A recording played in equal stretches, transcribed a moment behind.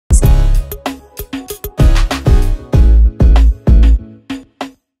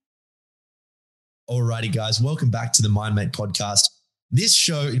Alrighty, guys, welcome back to the MindMate podcast. This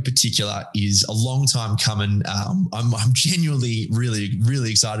show in particular is a long time coming. I'm genuinely really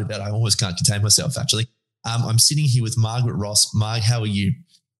excited about it. I almost can't contain myself, actually. I'm sitting here with Margaret Ross. Marg, how are you?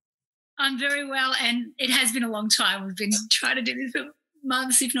 I'm very well, and it has been a long time. We've been trying to do this for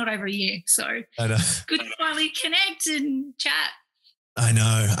months, if not over a year. So I know. Good to finally connect and chat. I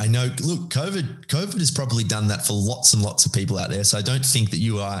know. Look, COVID has probably done that for lots and lots of people out there. So I don't think that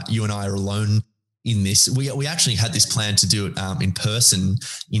you and I are alone in this. We actually had this plan to do it in person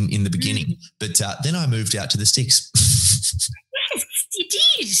in the beginning, but then I moved out to the sticks. Yes, you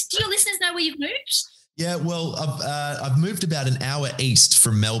did. Do your listeners know where you've moved? Yeah, well, I've moved about an hour east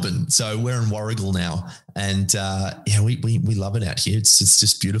from Melbourne, so we're in Warragul now, and we love it out here. It's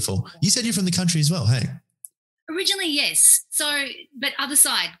just beautiful. You said you're from the country as well, hey? Originally, yes. So, but other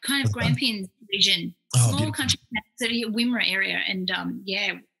side, kind of Grampians region, small beautiful. country, city, Wimmera area, and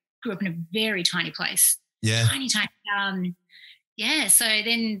grew up in a very tiny place. Yeah, tiny. So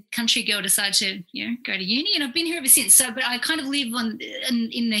then country girl decided to go to uni, and I've been here ever since. So, but I kind of live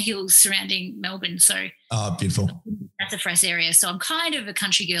in the hills surrounding Melbourne. So, beautiful. That's a fresh area. So I'm kind of a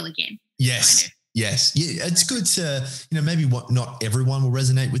country girl again. Yes. Kind of. Yes. Yeah, it's good to, maybe not everyone will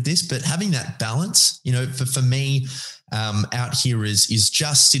resonate with this, but having that balance, for me, out here is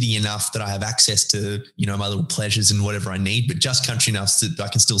just city enough that I have access to, my little pleasures and whatever I need, but just country enough so that I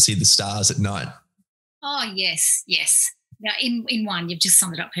can still see the stars at night. Oh, yes. Now, in one, you've just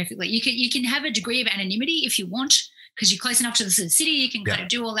summed it up perfectly. You can have a degree of anonymity if you want, because you're close enough to the city, you can kind of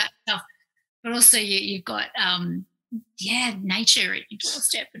do all that stuff. But also you've got, nature at your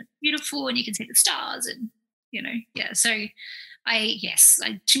doorstep, and it's beautiful, and you can see the stars, and So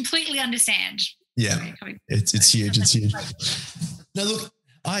I completely understand. Yeah, it's huge. It's huge. Now, look,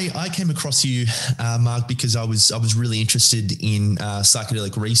 I came across you, Marg, because I was really interested in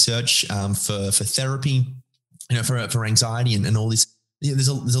psychedelic research for therapy, for anxiety and all this. Yeah, there's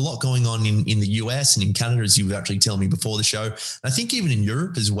a lot going on in the US and in Canada, as you were actually telling me before the show. And I think even in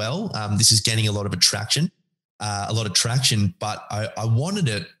Europe as well, this is gaining a lot of traction, but I wanted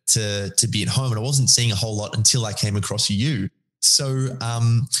it to be at home, and I wasn't seeing a whole lot until I came across you. So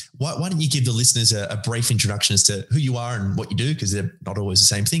why don't you give the listeners a brief introduction as to who you are and what you do, because they're not always the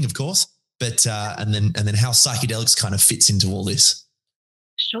same thing, of course, but and then how psychedelics kind of fits into all this.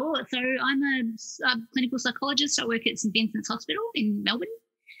 Sure. So I'm a clinical psychologist. I work at St Vincent's Hospital in Melbourne,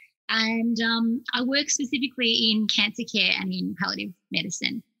 and I work specifically in cancer care and in palliative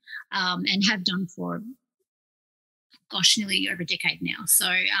medicine, and have done for, nearly over a decade now. So,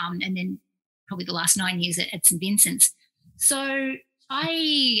 and then probably the last 9 years at St Vincent's. So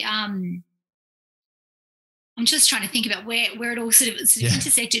I'm just trying to think about where it all sort of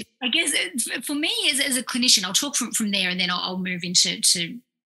intersected. I guess for me as a clinician, I'll talk from there, and then I'll move into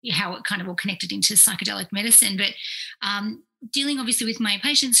how it kind of all connected into psychedelic medicine. But dealing obviously with my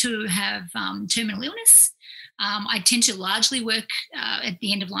patients who have terminal illness, I tend to largely work at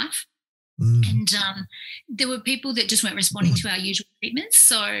the end of life. And there were people that just weren't responding to our usual treatments.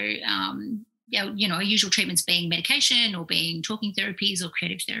 So, our usual treatments being medication or being talking therapies or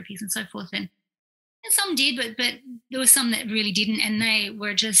creative therapies and so forth. And some did, but there were some that really didn't, and they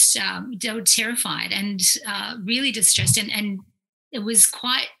were just they were terrified and really distressed. And it was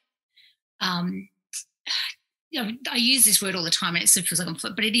quite. I use this word all the time, and it sort of feels like I'm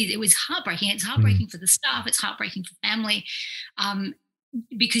flip, but it was heartbreaking. It's heartbreaking for the staff. It's heartbreaking for family.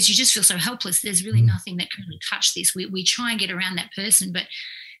 Because you just feel so helpless. There's really nothing that can really touch this. We try and get around that person, but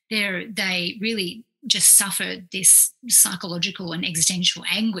they really just suffer this psychological and existential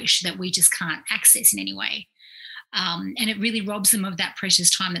anguish that we just can't access in any way. And it really robs them of that precious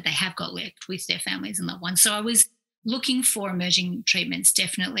time that they have got left with their families and loved ones. So I was looking for emerging treatments,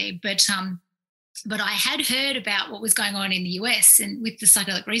 definitely. But I had heard about what was going on in the US and with the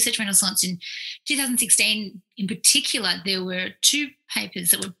psychedelic research renaissance in 2016 in particular. There were 2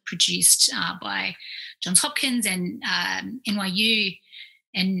 papers that were produced by Johns Hopkins and NYU.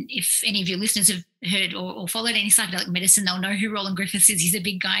 And if any of your listeners have heard or followed any psychedelic medicine, they'll know who Roland Griffiths is. He's a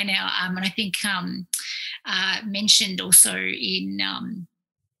big guy now. And I think mentioned also in,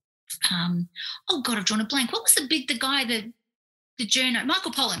 I've drawn a blank. What was the guy, the journo,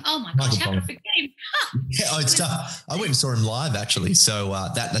 Michael Pollan. Oh my gosh, how did I forget him? Yeah, it's tough. I went and saw him live actually, so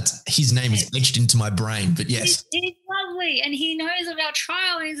that's his name is etched into my brain. But yes, he's lovely, and he knows about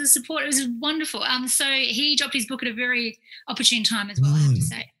trial, and he's a support. It was wonderful. So he dropped his book at a very opportune time as well, I have to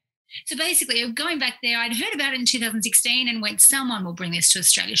say. So basically, going back there, I'd heard about it in 2016 and went, someone will bring this to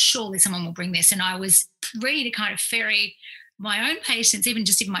Australia. Surely someone will bring this, and I was ready to kind of ferry my own patients, even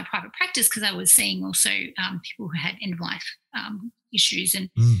my private practice, because I was seeing also people who had end-of-life issues and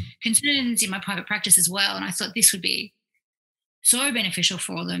concerns in my private practice as well. And I thought this would be so beneficial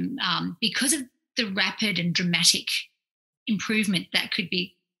for them because of the rapid and dramatic improvement that could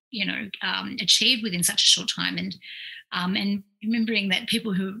be, achieved within such a short time. And remembering that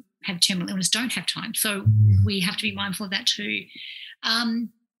people who have terminal illness don't have time. So we have to be mindful of that too.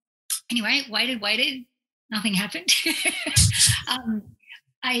 Anyway, waited, nothing happened.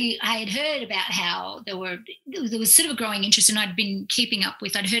 I had heard about how there was sort of a growing interest, and I'd been keeping up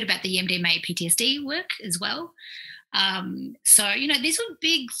with, I'd heard about the MDMA PTSD work as well. So, these were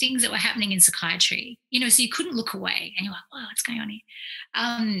big things that were happening in psychiatry, so you couldn't look away and you're like, wow, what's going on here?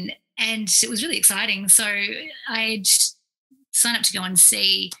 And it was really exciting. So I'd signed up to go and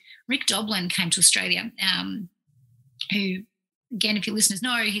see Rick Doblin came to Australia, who, again, if your listeners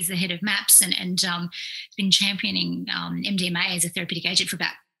know, he's the head of MAPS and been championing MDMA as a therapeutic agent for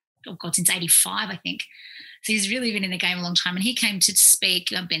about, since 85, I think. So he's really been in the game a long time. And he came to speak,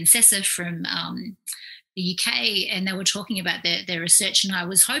 Ben Sessa from the UK, and they were talking about their research. And I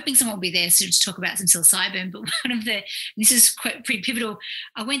was hoping someone would be there to talk about some psilocybin, but this is pretty pivotal,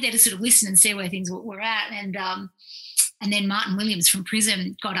 I went there to sort of listen and see where things were at. And then Martin Williams from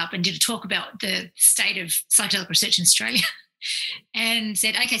Prism got up and did a talk about the state of psychedelic research in Australia and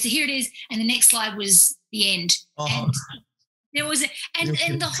said, okay, so here it is. And the next slide was the end. Oh. And there was, and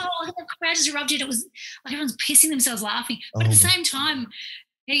the whole crowd just erupted. It was like everyone's pissing themselves laughing. But at the same time,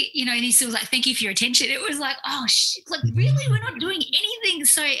 and he still was like, thank you for your attention. It was like, oh, shit, like really, we're not doing anything.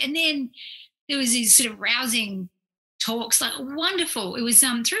 So, and then there was these sort of rousing talks, like wonderful. It was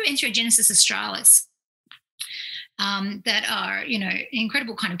through Entheogenesis Australis. That are, an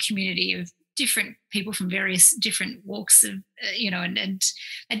incredible kind of community of different people from various different walks of, and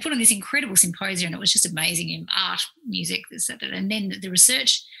they'd put on this incredible symposium, and it was just amazing in art, music, and then the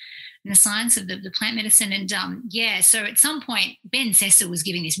research and the science of the plant medicine. And so at some point, Ben Sessa was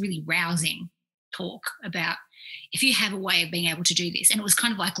giving this really rousing talk about if you have a way of being able to do this. And it was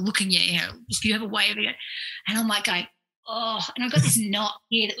kind of like looking at, if you have a way of it. And I'm like going, oh, and I got this knot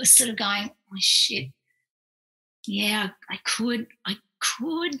here that was sort of going, oh, shit. Yeah, I could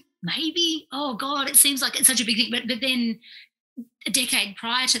maybe. Oh God, it seems like it's such a big thing. But then a decade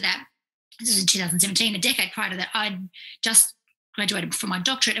prior to that, this is in 2017, a decade prior to that, I'd just graduated from my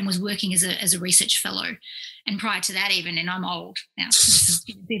doctorate and was working as a research fellow. And prior to that even, and I'm old now, this is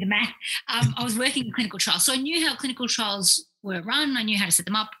do the math, I was working in clinical trials. So I knew how clinical trials were run. I knew how to set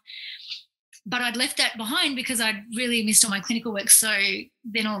them up. But I'd left that behind because I'd really missed all my clinical work. So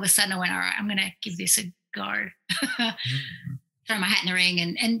then all of a sudden I went, all right, I'm going to give this a go, throw my hat in the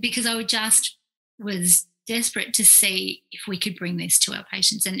ring, and because I just was desperate to see if we could bring this to our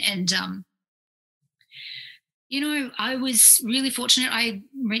patients, and I was really fortunate. I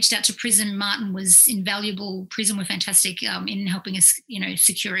reached out to Prism. Martin was invaluable. Prism were fantastic in helping us,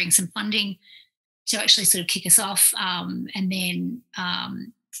 securing some funding to actually sort of kick us off, and then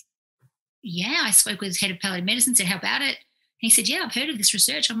I spoke with the head of Palliative Medicine, said how about it. He said, yeah, I've heard of this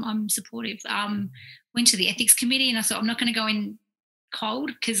research. I'm supportive. Went to the ethics committee, and I thought I'm not going to go in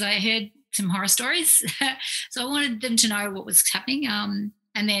cold because I heard some horror stories. So I wanted them to know what was happening, and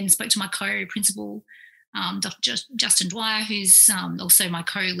then spoke to my co-principal, Dr. Justin Dwyer, who's also my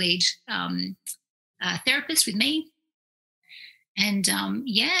co-lead therapist with me. And,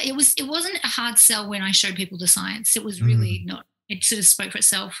 it wasn't a hard sell when I showed people the science. It was really not. It sort of spoke for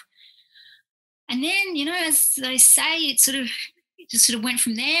itself. And then, as they say, it just sort of went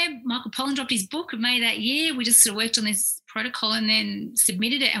from there. Michael Pollan dropped his book in May that year. We just sort of worked on this protocol and then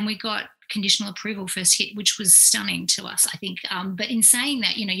submitted it, and we got conditional approval first hit, which was stunning to us, I think. But in saying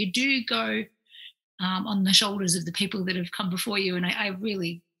that, you do go on the shoulders of the people that have come before you. And I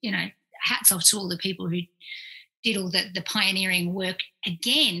really, hats off to all the people who did all the pioneering work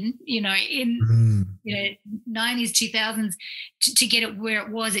again, in 90s, 2000s to get it where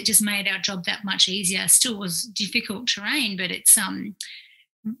it was. It just made our job that much easier. Still was difficult terrain, but it's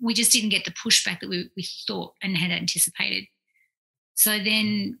we just didn't get the pushback that we thought and had anticipated. So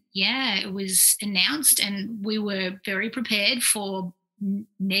then, it was announced, and we were very prepared for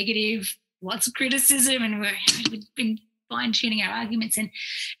negative, lots of criticism, and we'd been fine-tuning our arguments, and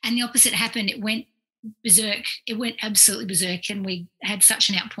the opposite happened. It went berserk. It went absolutely berserk, and we had such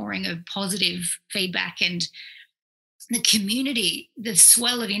an outpouring of positive feedback, and the community, the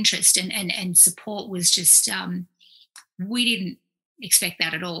swell of interest and support was just we didn't expect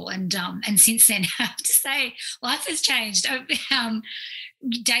that at all. And since then, I have to say, life has changed.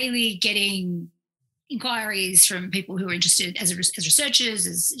 Daily getting inquiries from people who are interested as researchers,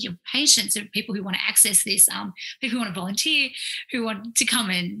 as your patients, or people who want to access this, people who want to volunteer, who want to come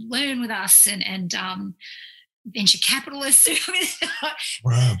and learn with us, and venture capitalists.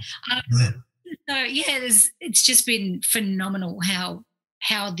 Wow. So yeah, it's just been phenomenal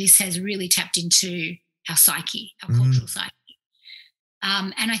how this has really tapped into our psyche, our cultural psyche.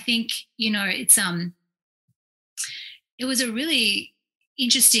 And I think, it was a really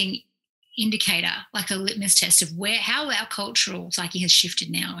interesting indicator, like a litmus test of how our cultural psyche has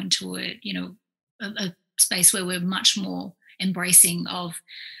shifted now into a space where we're much more embracing of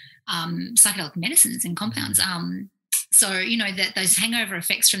psychedelic medicines and compounds. So, that those hangover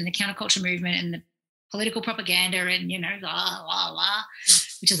effects from the counterculture movement and the political propaganda and, blah, blah, blah,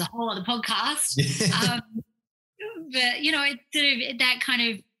 which is a whole other podcast. But, it sort of, that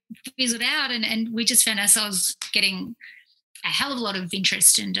kind of fizzled out, and we just found ourselves getting a hell of a lot of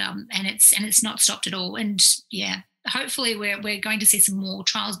interest, and it's not stopped at all. And yeah, hopefully we're going to see some more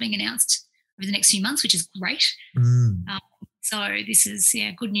trials being announced over the next few months, which is great. So this is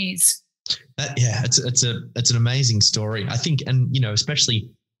good news. It's an amazing story, I think, and especially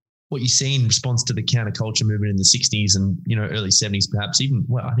what you see in response to the counterculture movement in the 60s and early 70s, perhaps even.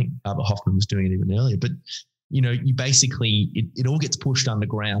 Well, I think Barbara Hoffman was doing it even earlier, but you basically it all gets pushed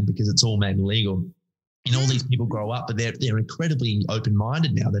underground because it's all made illegal. And all these people grow up, but they're incredibly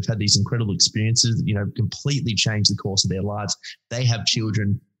open-minded now. They've had these incredible experiences, completely changed the course of their lives. They have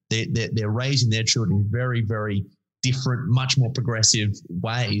children. They're raising their children in very, very different, much more progressive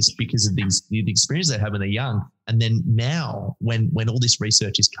ways because of the experience they have when they're young. And then now, when all this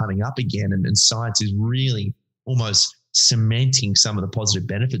research is coming up again, and science is really almost cementing some of the positive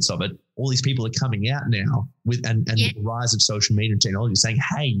benefits of it, all these people are coming out now with the rise of social media and technology saying,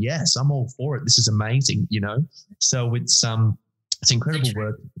 hey, yes, I'm all for it. This is amazing, So it's incredible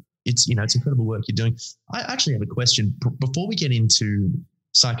work. It's incredible work you're doing. I actually have a question before we get into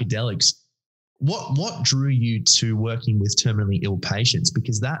psychedelics. What drew you to working with terminally ill patients?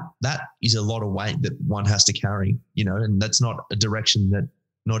 Because that is a lot of weight that one has to carry, and that's not a direction that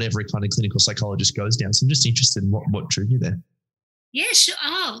not every kind of clinical psychologist goes down. So I'm just interested in what drew you there. Yeah, sure.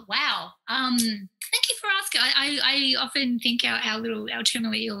 Oh, wow. Thank you for asking. I often think our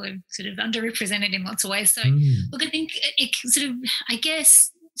terminally ill are sort of underrepresented in lots of ways. So look, I think it sort of, I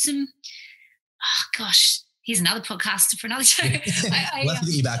guess, here's another podcast for another show. We'll have to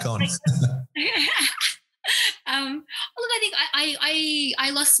get you back on. Look, I think I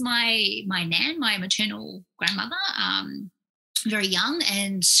lost my nan, my maternal grandmother, very young,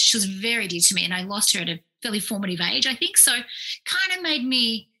 and she was very dear to me, and I lost her at a fairly formative age, I think. So kind of made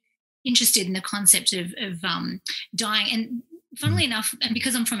me interested in the concept of dying. And funnily enough, and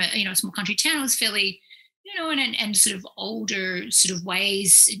because I'm from a small country town, it was fairly, and sort of older sort of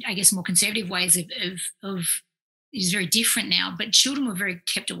ways, I guess more conservative ways of is very different now, but children were very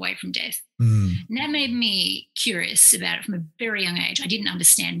kept away from death. And that made me curious about it from a very young age. I didn't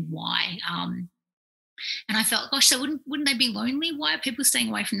understand why. And I felt, gosh, so wouldn't they be lonely? Why are people staying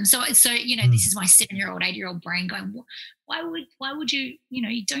away from them? So this is my 7-year-old, 8-year-old brain going, why would you,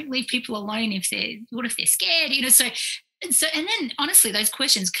 you don't leave people alone what if they're scared? So, and then honestly, those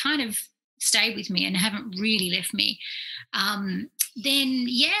questions kind of stayed with me and haven't really left me. Then,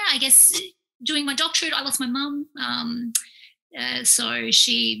 I guess doing my doctorate, I lost my mum. So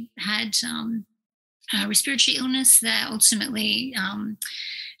she had a respiratory illness that ultimately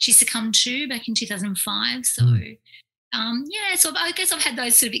she succumbed to back in 2005. So, so I guess I've had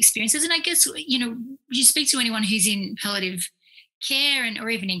those sort of experiences. And I guess, you speak to anyone who's in palliative care or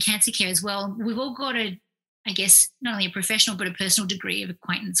even in cancer care as well, we've all got I guess, not only a professional but a personal degree of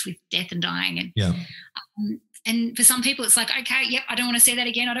acquaintance with death and dying. And for some people, it's like, okay, yep, I don't want to see that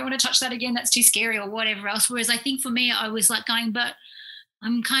again. I don't want to touch that again. That's too scary or whatever else. Whereas I think for me, I was like going, but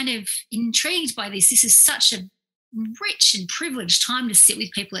I'm kind of intrigued by this. This is such a rich and privileged time to sit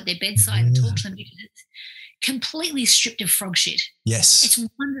with people at their bedside and talk to them because it's completely stripped of frog shit. Yes. It's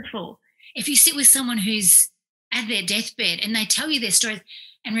wonderful. If you sit with someone who's at their deathbed and they tell you their stories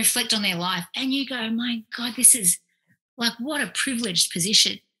and reflect on their life and you go, my God, this is like, what a privileged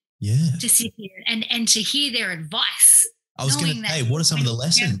position. Yeah. To sit here and to hear their advice. I was going to say, what are some of the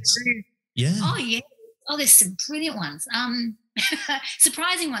lessons? Yeah. Oh, yeah. Oh, there's some brilliant ones.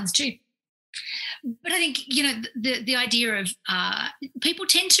 Surprising ones too. But I think, the idea of people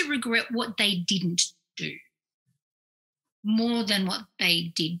tend to regret what they didn't do more than what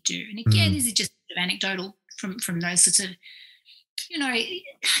they did do. And again, this is just sort of anecdotal from those sorts of,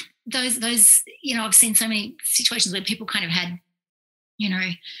 those, I've seen so many situations where people kind of had,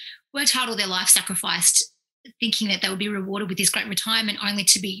 worked hard all their life, sacrificed, thinking that they would be rewarded with this great retirement, only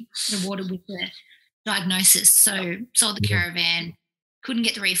to be rewarded with diagnosis. So sold the caravan, couldn't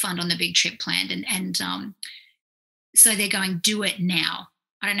get the refund on the big trip planned. And so they're going, do it now.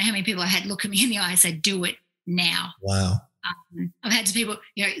 I don't know how many people I had look at me in the eye and say, do it now. Wow. I've had people,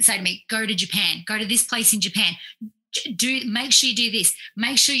 say to me, go to Japan, go to this place in Japan, make sure you do this,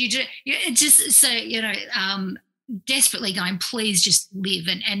 make sure you do it. Just so, desperately going, please just live.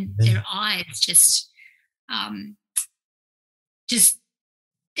 And their eyes just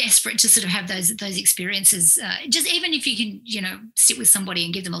desperate to sort of have those experiences. Just even if you can, sit with somebody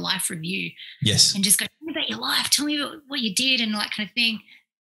and give them a life review. Yes. And just go, tell me about your life, tell me about what you did and all that kind of thing.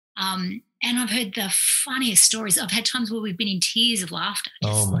 And I've heard the funniest stories. I've had times where we've been in tears of laughter.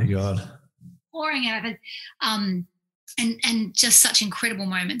 Oh my God. Pouring out of it. And just such incredible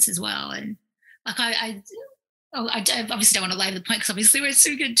moments as well. And like I obviously don't want to labour the point because obviously we're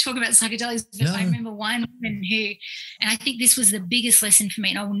so good to talk about psychedelics. But I remember one woman who, and I think this was the biggest lesson for me,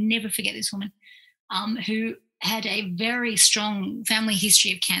 and I will never forget this woman, who had a very strong family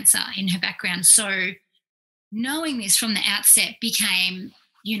history of cancer in her background. So knowing this from the outset became,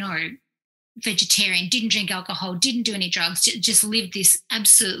 vegetarian, didn't drink alcohol, didn't do any drugs, just lived this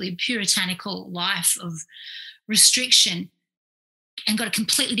absolutely puritanical life of restriction and got a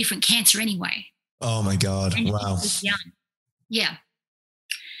completely different cancer anyway. Oh my God. And wow. She was young. Yeah.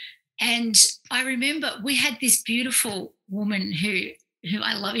 And I remember we had this beautiful woman who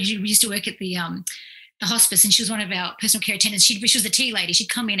I love. She used to work at the hospice, and she was one of our personal care attendants. She was the tea lady. She'd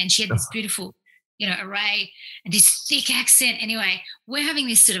come in and she had this beautiful array and this thick accent. Anyway, we're having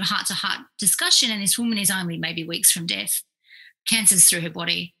this sort of heart-to-heart discussion, and this woman is only maybe weeks from death, cancer's through her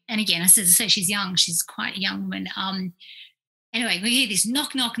body. And again, as I say, she's young. She's quite a young woman. Anyway, we hear this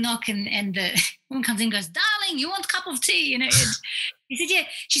knock, knock, knock, and the woman comes in and goes, darling, you want a cup of tea? And he said, yeah.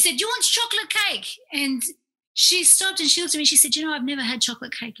 She said, do you want chocolate cake? And she stopped and she looked at me and she said, I've never had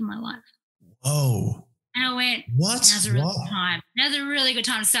chocolate cake in my life. Oh. And I went, what? Now's a really good time. Now's a really good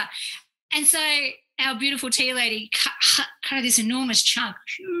time to start. And so our beautiful tea lady cut this enormous chunk,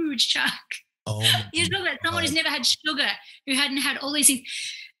 huge chunk. Oh, you talk about someone who's never had sugar, who hadn't had all these things,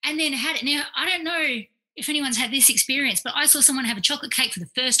 and then had it. Now, I don't know if anyone's had this experience, but I saw someone have a chocolate cake for the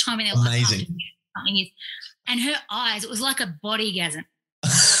first time in their life. Amazing. And her eyes, it was like a bodygasm.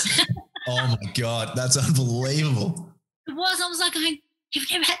 Oh, my God. That's unbelievable. It was. I was like,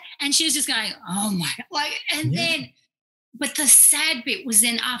 you've never had, and she was just going, oh, my God. Then, but the sad bit was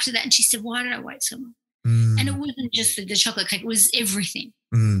then after that, and she said, why did I wait so long? And it wasn't just the chocolate cake, it was everything.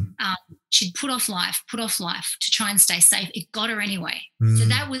 She'd put off life to try and stay safe. It got her anyway. So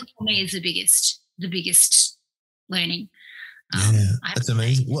that was, for me, is the biggest learning. That's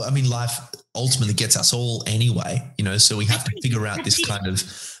amazing. Well, I mean, life ultimately gets us all anyway, so we have to figure out this kind of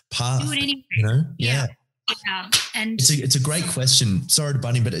path, do it anyway. Yeah. And it's a great question. Sorry to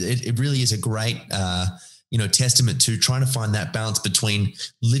butt in, but it really is a great, testament to trying to find that balance between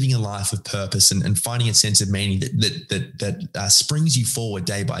living a life of purpose and finding a sense of meaning that springs you forward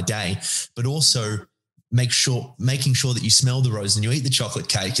day by day, but also making sure that you smell the rose and you eat the chocolate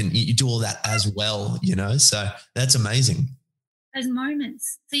cake and you do all that as well, so that's amazing. Those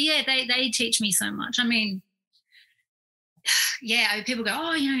moments. So yeah, they teach me so much. I mean, people go,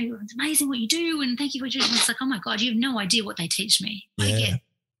 oh, it's amazing what you do and thank you for what you do. It's like, oh my God, you have no idea what they teach me. I get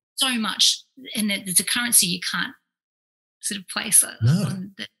so much, and there's a currency you can't sort of place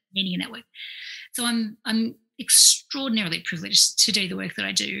on the media network. So I'm extraordinarily privileged to do the work that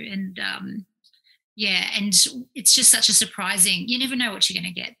I do, and and it's just such a surprising. You never know what you're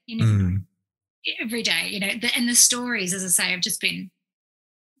going to get. You never know. Every day, and the stories, as I say, have just been,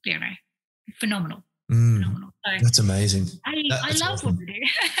 phenomenal. Phenomenal. So that's amazing. I love what I do.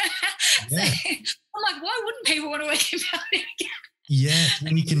 So, I'm like, why wouldn't people want to work in palliative care? Yeah,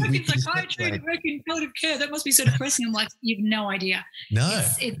 we can psychiatry, work in palliative care. That must be so depressing. I'm like, you've no idea. No,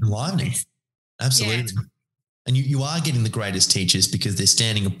 it's enlivening. Absolutely. Yeah, and you are getting the greatest teachers because they're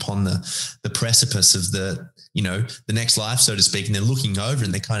standing upon the precipice of the next life, so to speak, and they're looking over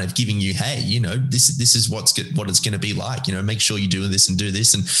and they're kind of giving you, hey, this is what it's going to be like, make sure you do this and do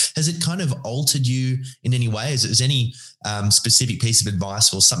this. And has it kind of altered you in any way? Is any specific piece of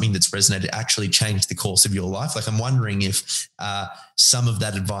advice or something that's resonated actually changed the course of your life? Like, I'm wondering if some of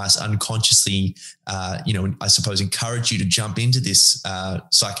that advice unconsciously, I suppose, encouraged you to jump into this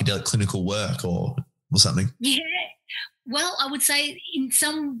psychedelic clinical work or something. Yeah. Well, I would say in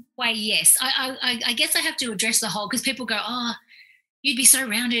some way, yes. I guess I have to address the whole, because people go, oh, you'd be so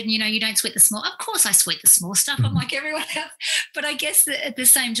rounded and, you don't sweat the small. Of course I sweat the small stuff. I'm like everyone else. But I guess that at the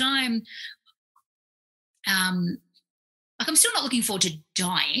same time, I'm still not looking forward to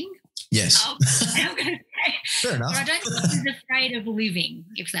dying. Yes. I'm going to say. Fair enough. But I don't think I'm afraid of living,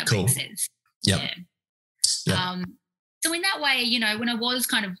 if that makes sense. Yep. Yeah. Yeah. So in that way, when I was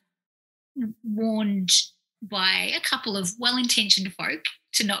kind of warned by a couple of well-intentioned folk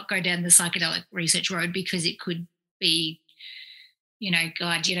to not go down the psychedelic research road because it could be,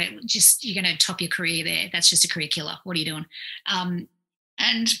 God, just you're going to top your career there. That's just a career killer. What are you doing? And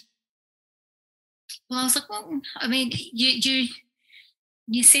well, I was like, well, I mean,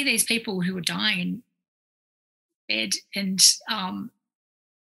 you see these people who are dying in bed and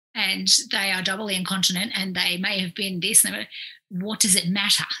they are doubly incontinent and they may have been this. And what does it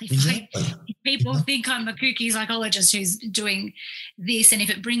matter? If people think I'm a kooky psychologist who's doing this, and if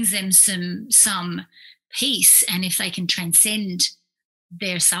it brings them some peace, and if they can transcend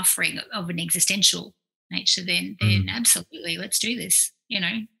their suffering of an existential nature, then absolutely, let's do this.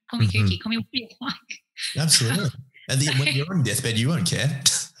 Call me kooky, call me what you like. Absolutely. And then when you're on deathbed, you won't care.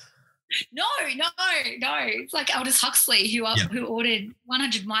 No. It's like Aldous Huxley, who ordered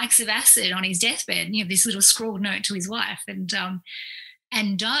 100 mics of acid on his deathbed. And this little scrawled note to his wife, and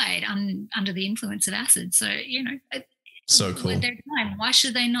died under the influence of acid. So so cool. At their time, why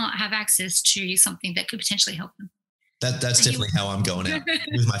should they not have access to something that could potentially help them? That's definitely how I'm going out.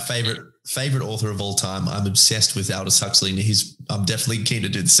 With my favorite author of all time, I'm obsessed with Aldous Huxley, and I'm definitely keen to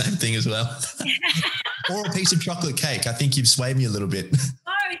do the same thing as well. Or a piece of chocolate cake. I think you've swayed me a little bit.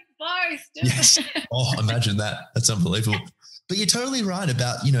 Both. Yes. Oh, imagine that. That's unbelievable. But you're totally right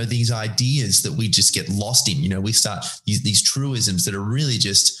about, these ideas that we just get lost in. We start these truisms that are really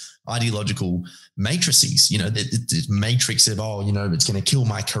just ideological matrices, the matrix of, it's going to kill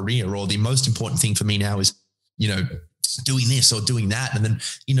my career, or the most important thing for me now is, doing this or doing that. And then,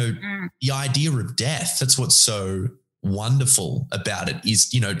 the idea of death, that's what's so wonderful about it is,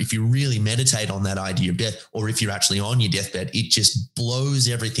 if you really meditate on that idea of death, or if you're actually on your deathbed, it just blows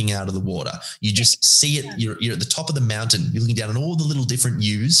everything out of the water. You just see it. You're at the top of the mountain. You're looking down on all the little different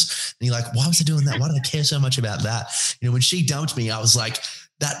U's, and you're like, why was I doing that? Why did I care so much about that? When she dumped me, I was like,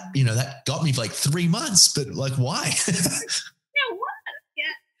 that got me for like 3 months, but like, why?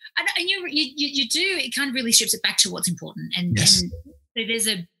 And you do, it kind of really strips it back to what's important. And so there's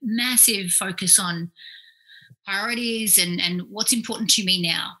a massive focus on priorities and what's important to me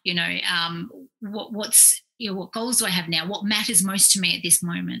now, what goals do I have now? What matters most to me at this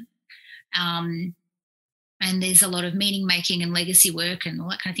moment? And there's a lot of meaning making and legacy work and all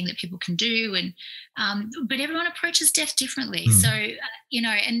that kind of thing that people can do. And, but everyone approaches death differently. So,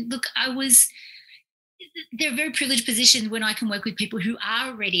 and look, they're a very privileged position when I can work with people who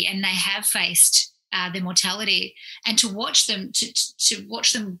are ready and they have faced their mortality, and to watch them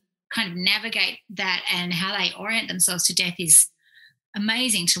kind of navigate that and how they orient themselves to death is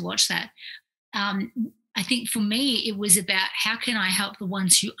amazing to watch that. I think for me, it was about how can I help the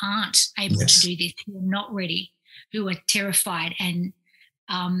ones who aren't able to do this, who are not ready, who are terrified and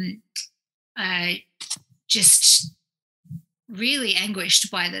just really anguished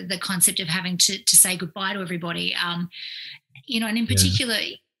by the concept of having to say goodbye to everybody. And in particular,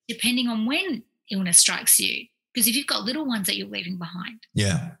 depending on when illness strikes you, because if you've got little ones that you're leaving behind,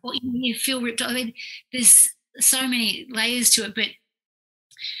 or you feel ripped off, there's so many layers to it. But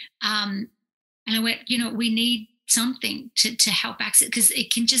and I went, we need something to help access, because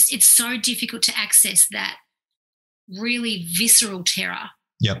it's so difficult to access that really visceral terror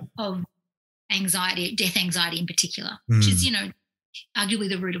of anxiety, death anxiety in particular, which is, arguably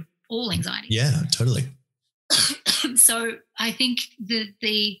the root of all anxiety. Yeah, totally. So I think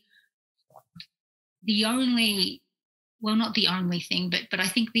the only, well, not the only thing, but I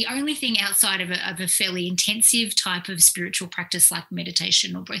think the only thing outside of a fairly intensive type of spiritual practice like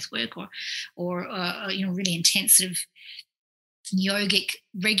meditation or breath work or really intense sort of yogic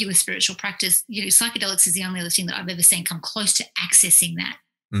regular spiritual practice, psychedelics is the only other thing that I've ever seen come close to accessing that.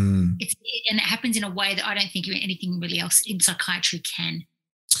 And it happens in a way that I don't think anything really else in psychiatry can.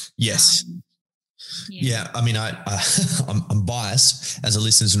 Yes. I mean, I'm biased, as the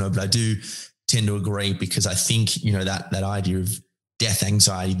listeners know, but I do tend to agree, because I think, that idea of death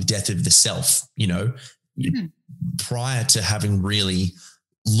anxiety, the death of the self, prior to having really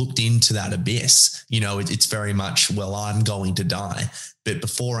looked into that abyss, it's very much, well, I'm going to die. But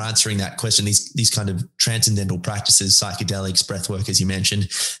before answering that question, these kind of transcendental practices, psychedelics, breath work, as you mentioned,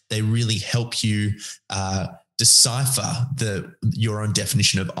 they really help you decipher your own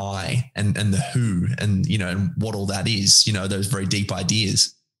definition of I and the who and, and what all that is, those very deep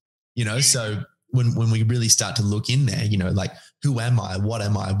ideas, so when we really start to look in there, like, who am I?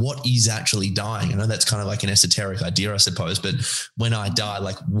 What is actually dying? I know that's kind of like an esoteric idea, I suppose, but when I die,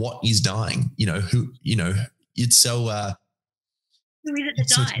 like, what is dying? Who, it's so, who is it that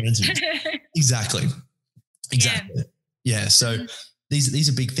dies? Exactly. Yeah. So these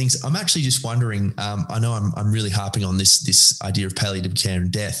are big things. I'm actually just wondering, I know I'm really harping on this idea of palliative care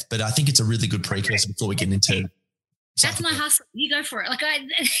and death, but I think it's a really good precursor before we get into. That's my hustle. You go for it. Like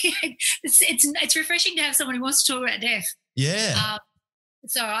it's refreshing to have someone who wants to talk about death. Yeah.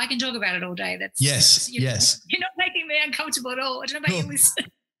 So I can talk about it all day. That's yes. You're Yes. You're not making me uncomfortable at all. I don't know about you listen.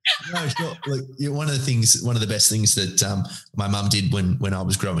 No, sure. Look, one of the best things that my mum did when I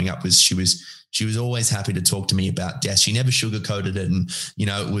was growing up was she was always happy to talk to me about death. She never sugarcoated it. And,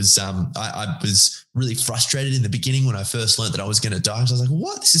 it was, I was really frustrated in the beginning when I first learned that I was going to die. I was like,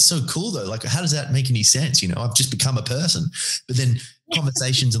 what? This is so cool though. Like, how does that make any sense? I've just become a person. But then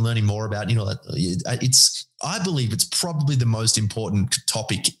conversations and learning more about, I believe it's probably the most important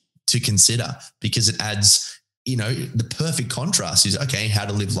topic to consider because it adds, the perfect contrast is, okay, how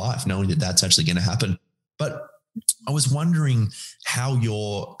to live life, knowing that that's actually going to happen. But I was wondering how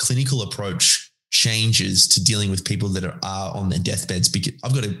your clinical approach changes to dealing with people that are on their deathbeds, because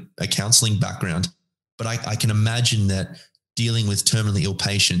I've got a counseling background, but I can imagine that dealing with terminally ill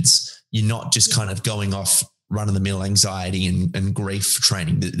patients, you're not just kind of going off run-of-the-mill anxiety and grief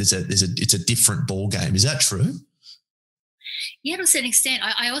training. It's a different ball game. Is that true? Yeah, to a certain extent.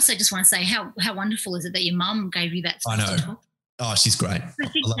 I also just want to say how wonderful is it that your mum gave you that space I know. to talk? Oh, she's great.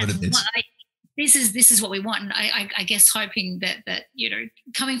 I love it a bit. This is what we want. And I guess hoping that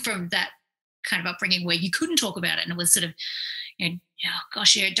coming from that kind of upbringing where you couldn't talk about it and it was sort of, don't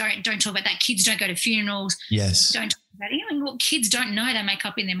talk about that. Kids don't go to funerals. Yes. Don't talk about it. Even what kids don't know, they make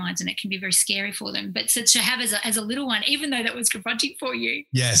up in their minds and it can be very scary for them. But so to have as a little one, even though that was confronting for you.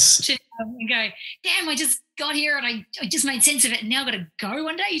 Yes. To go, damn, I just got here and I just made sense of it and now I've got to go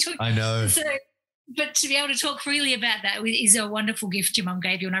one day. I know. So, but to be able to talk freely about that is a wonderful gift your mum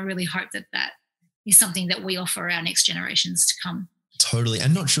gave you, and I really hope that is something that we offer our next generations to come. Totally.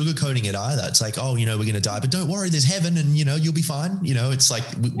 And not sugarcoating it either. It's like, we're going to die, but don't worry, there's heaven and, you'll be fine. It's like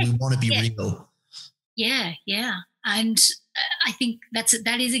we want to be real. Yeah, yeah. And I think that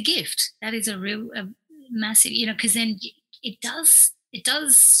is a gift. That is a massive, because then it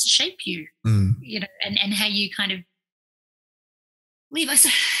does shape you, and how you kind of live.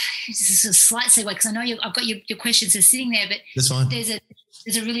 This is a slight segue because I know I've got your questions are sitting there, but that's fine. There's a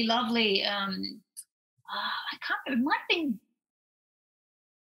really lovely, I can't remember, it might have been,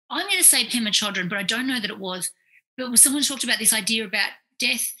 I'm going to say Pema Chodron, but I don't know that it was. But someone talked about this idea about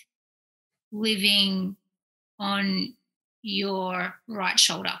death living on your right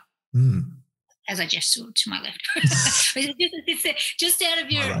shoulder. As I gesture to my left. It's just out of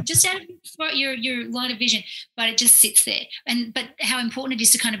your line of vision, but it just sits there. But how important it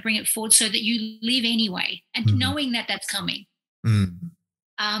is to kind of bring it forward so that you live anyway, and knowing that that's coming.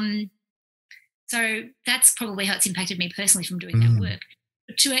 So that's probably how it's impacted me personally from doing that work.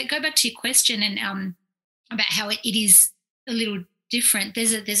 But to go back to your question and about how it is a little different,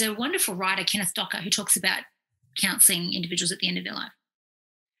 there's a wonderful writer, Kenneth Docker, who talks about counselling individuals at the end of their life.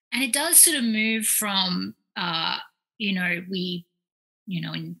 And it does sort of move from, in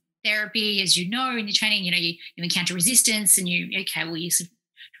therapy, as in your training, you encounter resistance and you sort of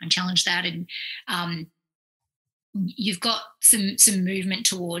try and challenge that. And you've got some movement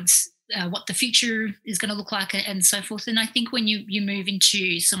towards what the future is going to look like and so forth. And I think when you move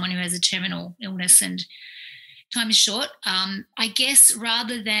into someone who has a terminal illness and time is short, I guess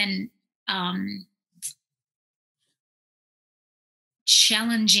rather than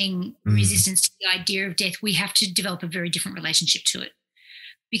challenging resistance to the idea of death, we have to develop a very different relationship to it.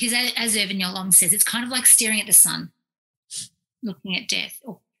 Because as Irvin Yalom says, it's kind of like staring at the sun, looking at death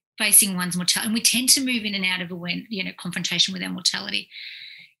or facing one's mortality. And we tend to move in and out of confrontation with our mortality.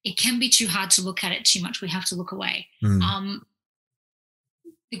 It can be too hard to look at it too much. We have to look away. The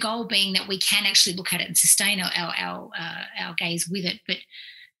goal being that we can actually look at it and sustain our gaze with it, but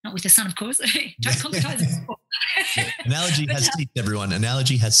not with the sun, of course. Don't concretize it. Analogy has ceased, everyone.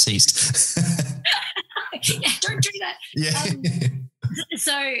 Analogy has ceased. Yeah, don't do that. Yeah.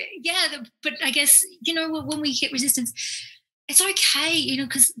 But I guess, when we hit resistance, it's okay,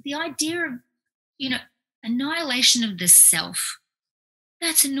 because the idea of, annihilation of the self,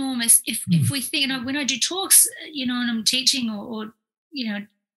 that's enormous. If we think, when I do talks, and I'm teaching or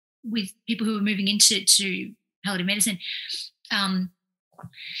with people who are moving into palliative medicine,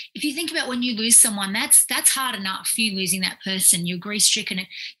 if you think about when you lose someone, that's hard enough, you losing that person, you're grief-stricken.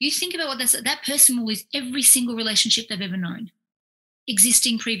 You think about what that person will lose every single relationship they've ever known,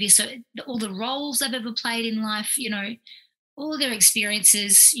 existing previous, so all the roles they've ever played in life, all their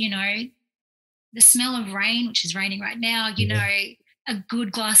experiences, the smell of rain, which is raining right now, a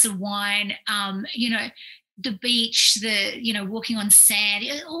good glass of wine, the beach, walking on sand,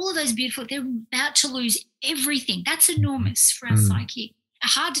 all of those beautiful, they're about to lose everything. That's enormous for our psyche,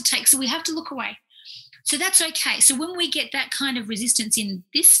 hard to take. So we have to look away. So that's okay. So when we get that kind of resistance in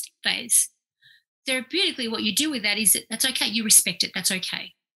this phase, therapeutically, what you do with that is that's okay. You respect it. That's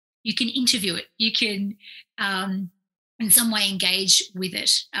okay. You can interview it. You can, in some way, engage with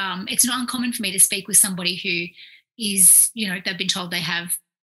it. It's not uncommon for me to speak with somebody who is, they've been told they have,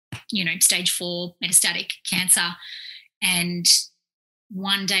 stage 4 metastatic cancer. And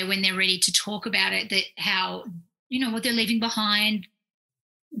one day when they're ready to talk about it, that how, what they're leaving behind,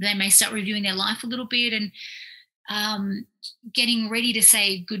 they may start reviewing their life a little bit and getting ready to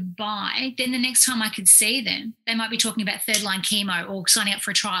say goodbye. Then the next time I could see them, they might be talking about third-line chemo or signing up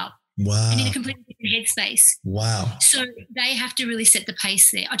for a trial. Wow. And in a completely different headspace. Wow. So they have to really set the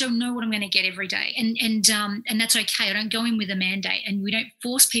pace there. I don't know what I'm going to get every day. And that's okay. I don't go in with a mandate, and we don't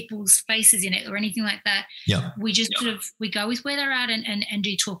force people's faces in it or anything like that. Yeah. We just we go with where they're at and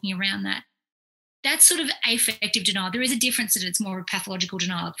do talking around that. That's sort of affective denial. There is a difference that it's more of a pathological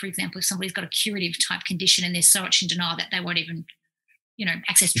denial. For example, if somebody's got a curative type condition and they're so much in denial that they won't even,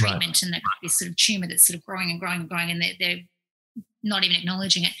 access treatment, right. And they've got this sort of tumour that's sort of growing and growing and growing, and they're not even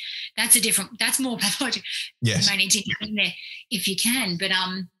acknowledging it. That's more pathological. Yes. You may need to get in there if you can.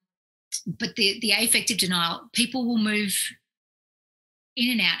 But the affective denial, people will move in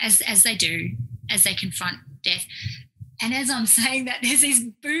and out as they do, as they confront death. And as I'm saying that, there's this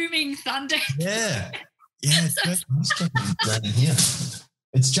booming thunder. Yeah. Yeah, it's raining here.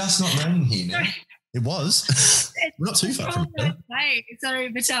 It's just not raining here now. It was. We're not too far from it. Sorry,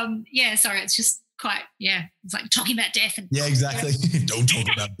 it's just quite, it's like talking about death. And yeah, exactly. Don't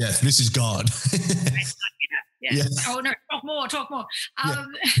talk about death. This is God. Yeah. Oh, no, talk more.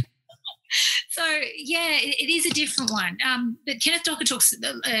 So, it is a different one. But Kenneth Docker talks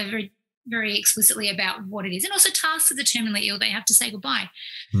very, very explicitly about what it is. And also tasks of the terminally ill, they have to say goodbye.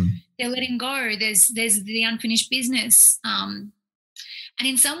 They're letting go. There's the unfinished business. And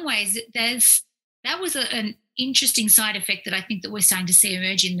in some ways, that was an interesting side effect that I think that we're starting to see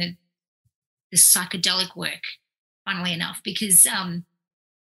emerge in the psychedelic work, funnily enough, because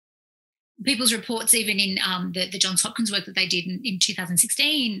people's reports, even in the Johns Hopkins work that they did in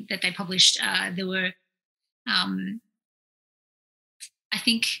 2016 that they published, there were, I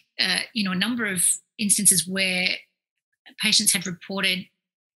think, a number of instances where patients had reported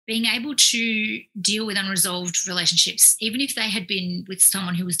being able to deal with unresolved relationships, even if they had been with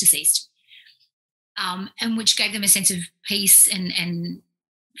someone who was deceased, and which gave them a sense of peace and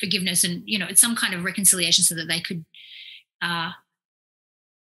forgiveness and, it's some kind of reconciliation so that they could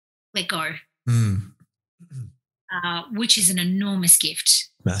let go, which is an enormous gift.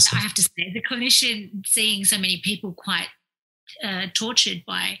 Massive. I have to say, as a clinician, seeing so many people quite tortured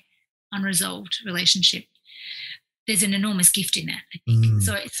by unresolved relationship, there's an enormous gift in that, I think.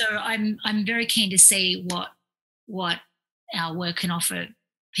 So I'm very keen to see what our work can offer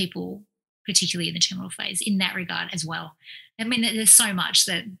people, particularly in the terminal phase, in that regard as well. I mean, there's so much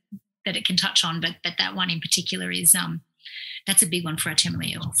that it can touch on, but that one in particular is that's a big one for our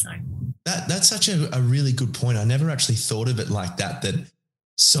terminally ill. So that's such a really good point. I never actually thought of it like that. That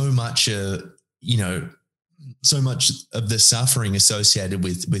so much, so much of the suffering associated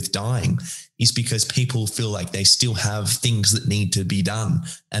with dying is because people feel like they still have things that need to be done.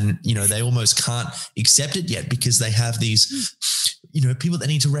 And, they almost can't accept it yet because they have these, people that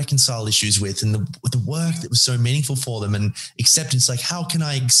need to reconcile issues with, and the work that was so meaningful for them, and acceptance, like, how can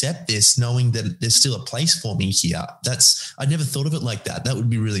I accept this knowing that there's still a place for me here? I never thought of it like that. That would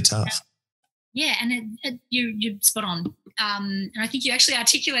be really tough. Yeah, and you're spot on. And I think you actually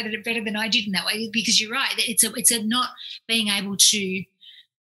articulated it better than I did in that way, because you're right. It's a not being able to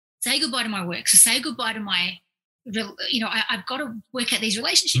say goodbye to my work. So say goodbye to my, I've got to work out these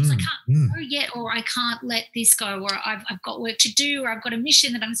relationships. I can't go yet, or I can't let this go, or I've got work to do, or I've got a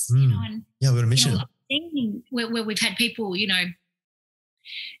mission that I'm, and we've got a mission. Where we've had people,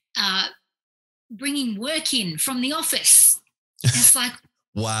 bringing work in from the office. It's like,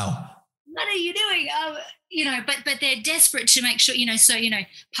 wow. What are you doing? But they're desperate to make sure, so,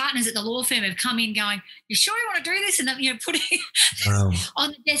 partners at the law firm have come in going, you sure you want to do this? And, putting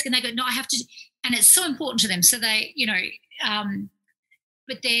on the desk, and they go, no, I have to. And it's so important to them. So they,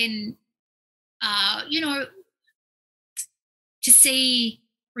 but then, to see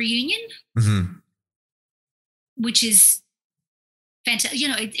reunion, which is fantastic.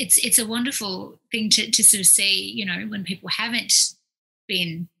 It's a wonderful thing to sort of see, when people haven't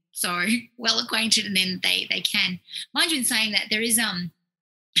been so well acquainted, and then they can. Mind you, in saying that, there is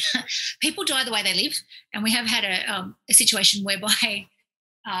people die the way they live, and we have had a situation whereby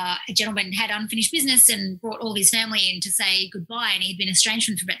a gentleman had unfinished business and brought all of his family in to say goodbye, and he'd been estranged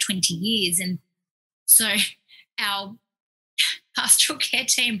from them for about 20 years. And so our pastoral care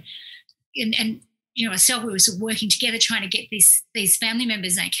team and myself, we were sort of working together trying to get these family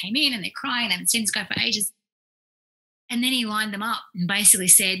members, and they came in and they're crying and haven't seen this guy for ages. And then he lined them up and basically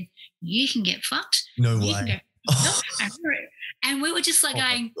said, you can get fucked. No way. And we were just like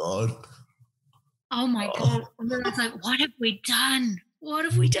going, oh my God. And I was like, what have we done? What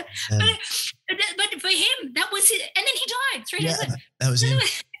have we done? But for him, that was it. And then he died 3 days later. That was him.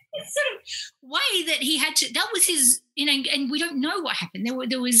 It's sort of way that he had to, that was his, and we don't know what happened.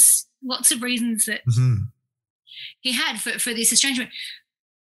 There was lots of reasons that he had for this estrangement.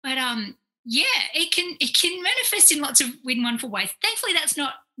 But it can manifest in lots of weird and wonderful ways. Thankfully, that's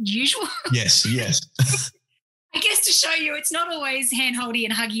not usual. Yes. I guess to show you it's not always hand-holdy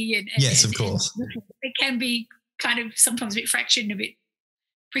and huggy. And yes, of course. It can be kind of sometimes a bit fractured and a bit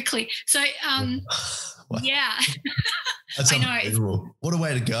prickly. So, yeah. That's unbelievable. What a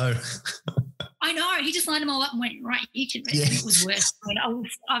way to go. I know. He just lined them all up and went, right, you can read it. It was worse.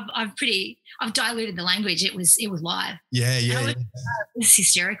 I mean, I've diluted the language. It was live. Yeah. It was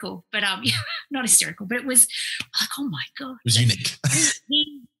hysterical, but not hysterical, but it was like, oh my God. It was unique.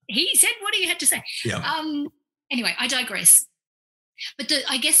 He said what he had to say. Yeah. Anyway, I digress. But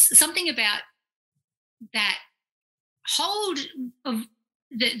I guess something about that hold of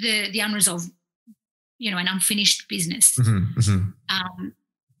the unresolved, an unfinished business,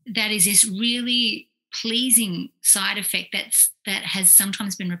 that is this really pleasing side effect that has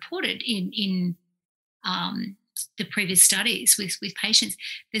sometimes been reported in the previous studies with patients.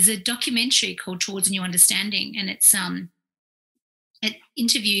 There's a documentary called Towards a New Understanding, and it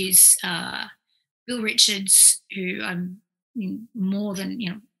interviews Bill Richards, who I'm more than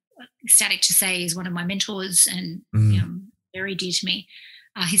ecstatic to say is one of my mentors and very dear to me.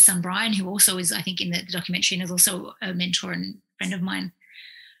 His son Brian, who also is, I think, in the documentary, and is also a mentor and friend of mine.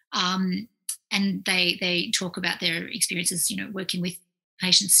 And they talk about their experiences, working with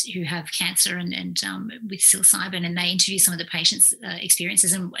patients who have cancer and with psilocybin, and they interview some of the patients'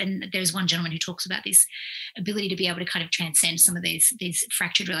 experiences. And there's one gentleman who talks about this ability to be able to kind of transcend some of these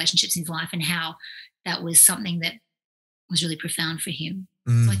fractured relationships in his life, and how that was something that was really profound for him.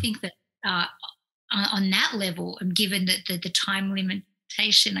 So I think that on that level, and given that the time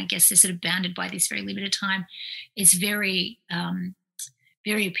limitation, I guess they're sort of bounded by this very limited time, is very,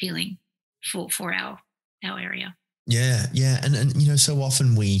 very appealing for our area. Yeah. And so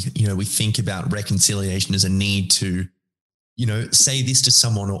often we think about reconciliation as a need to, say this to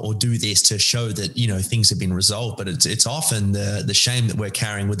someone or do this to show that, things have been resolved, but it's often the shame that we're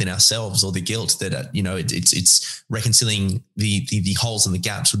carrying within ourselves, or the guilt that, it's reconciling the holes and the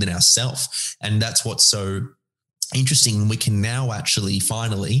gaps within ourselves. And that's what's so interesting. We can now actually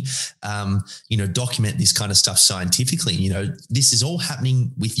finally, document this kind of stuff scientifically. This is all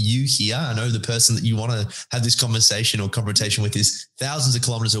happening with you here. I know the person that you want to have this conversation or confrontation with is thousands of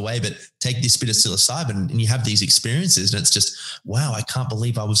kilometers away, but take this bit of psilocybin and you have these experiences, and it's just, wow, I can't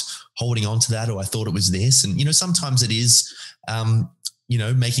believe I was holding on to that, or I thought it was this. And, sometimes it is,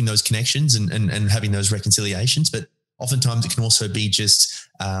 making those connections and having those reconciliations, but oftentimes it can also be just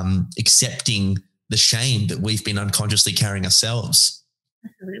accepting the shame that we've been unconsciously carrying ourselves.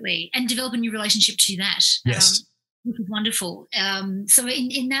 Absolutely. And develop a new relationship to that. Yes. Which is wonderful. So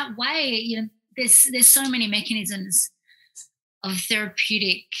in that way, there's so many mechanisms of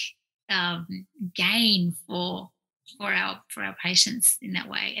therapeutic gain for our patients in that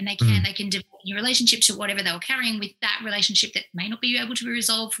way. And they can develop a new relationship to whatever they were carrying with that relationship that may not be able to be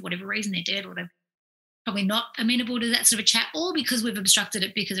resolved for whatever reason. They're dead, or they're probably not amenable to that sort of a chat, or because we've obstructed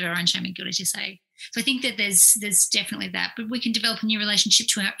it because of our own shame and guilt, as you say. So I think that there's definitely that, but we can develop a new relationship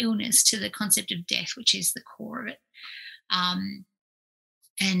to our illness, to the concept of death, which is the core of it,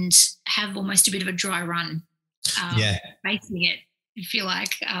 and have almost a bit of a dry run, facing it, if you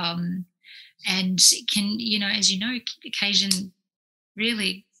like, and can, as occasion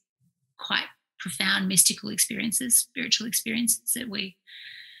really quite profound mystical experiences, spiritual experiences that we're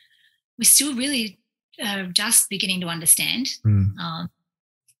still really just beginning to understand.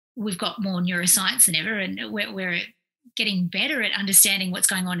 We've got more neuroscience than ever, and we're getting better at understanding what's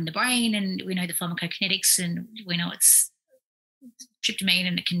going on in the brain, and we know the pharmacokinetics, and we know it's tryptamine,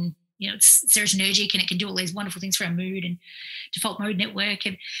 and it can, it's serotonergic, and it can do all these wonderful things for our mood and default mode network.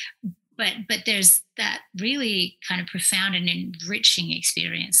 But there's that really kind of profound and enriching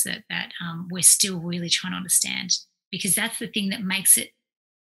experience that we're still really trying to understand, because that's the thing that makes it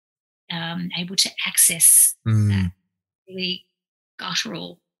able to access that really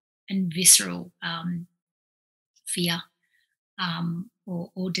guttural and visceral fear,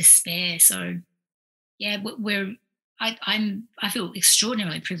 or despair. So yeah, I feel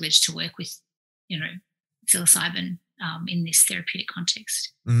extraordinarily privileged to work with, psilocybin in this therapeutic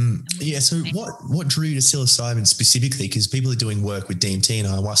context. Yeah. So what drew you to psilocybin specifically? Because people are doing work with DMT and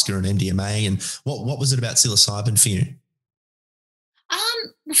ayahuasca and MDMA, and what was it about psilocybin for you?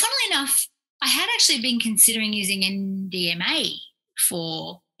 Well, funnily enough, I had actually been considering using MDMA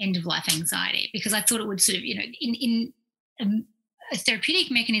for end of life anxiety because I thought it would sort of, in a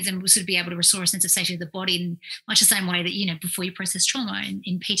therapeutic mechanism would sort of be able to restore a sense of safety of the body in much the same way that, before you process trauma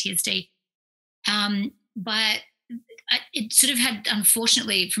in PTSD. But it sort of had,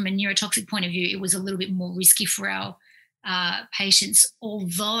 unfortunately, from a neurotoxic point of view, it was a little bit more risky for our patients,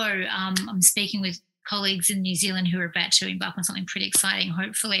 although I'm speaking with colleagues in New Zealand who are about to embark on something pretty exciting,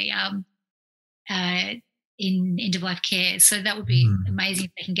 hopefully, in end-of-life care. So that would be amazing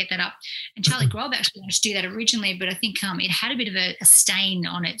if they can get that up. And Charlie Grob actually wanted to do that originally, but I think it had a bit of a stain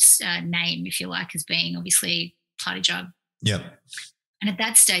on its name, if you like, as being obviously party drug. Yep. And at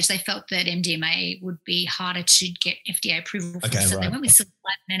that stage, they felt that MDMA would be harder to get FDA approval for. Okay, so right. they went with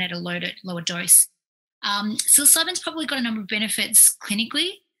psilocybin and at a lower dose. Psilocybin's probably got a number of benefits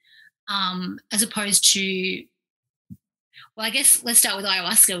clinically, as opposed to, well, I guess let's start with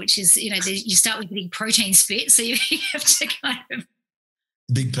ayahuasca, which is, you start with a big protein spit, so you have to kind of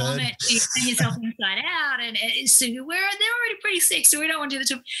big bird. vomit, you turn yourself inside out, and so they're already pretty sick, so we don't want to do the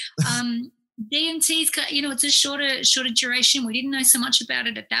two. DMT's, it's a shorter duration. We didn't know so much about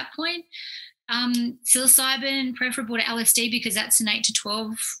it at that point. Psilocybin, preferable to LSD because that's an 8 to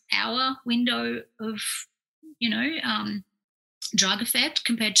 12 hour window of, drug effect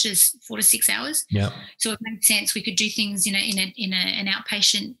compared to 4 to 6 hours. Yeah. So it made sense. We could do things, in an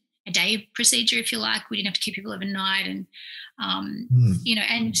outpatient, a day procedure, if you like. We didn't have to keep people overnight, and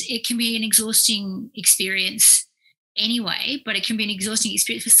and it can be an exhausting experience anyway, but it can be an exhausting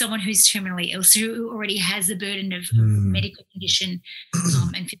experience for someone who's terminally ill, so who already has the burden of medical condition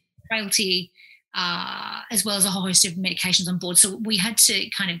and frailty, as well as a whole host of medications on board. So we had to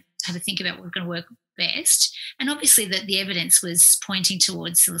kind of have a think about what was going to work best. And obviously the evidence was pointing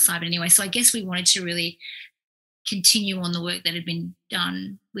towards psilocybin anyway. So I guess we wanted to really continue on the work that had been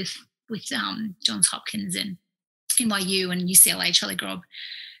done with Johns Hopkins and NYU and UCLA, Charlie Grob,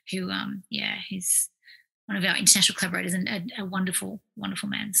 who, he's one of our international collaborators and a wonderful, wonderful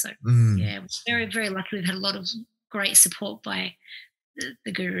man. So, we're very, very lucky. We've had a lot of great support by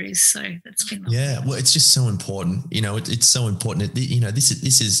the gurus. So that's been lovely. Yeah, well, it's just so important. It's so important.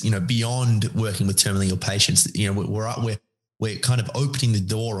 This is beyond working with terminally ill patients. We're kind of opening the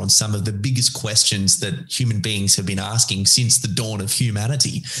door on some of the biggest questions that human beings have been asking since the dawn of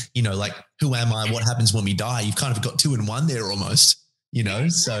humanity. Like, who am I? What happens when we die? You've kind of got two in one there almost.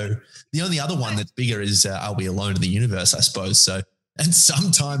 So the only other one that's bigger is are we alone in the universe, I suppose. So, and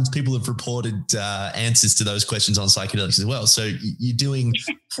sometimes people have reported answers to those questions on psychedelics as well. So you're doing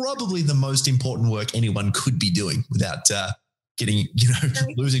probably the most important work anyone could be doing without getting,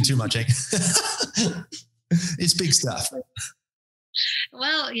 losing too much. It's big stuff.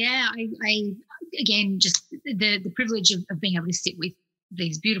 Well, yeah, I again, just the privilege of being able to sit with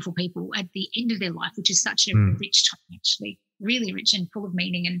these beautiful people at the end of their life, which is such a rich time, actually, really rich and full of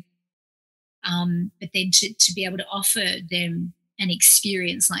meaning. And but then to be able to offer them an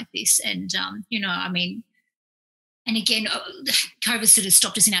experience like this, and and again, COVID sort of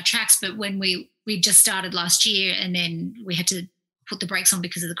stopped us in our tracks. But when we just started last year, and then we had to put the brakes on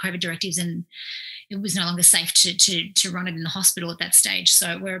because of the COVID directives, and it was no longer safe to run it in the hospital at that stage.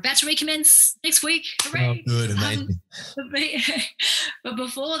 So we're about to recommence next week. Hooray! Oh, good, amazing. But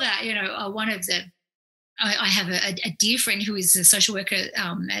before that, I have a dear friend who is a social worker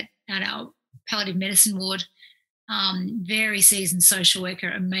at our Palliative Medicine ward, very seasoned social worker,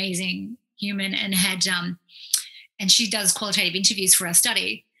 amazing human, and had and she does qualitative interviews for our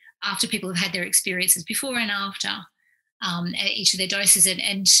study after people have had their experiences before and after at each of their doses,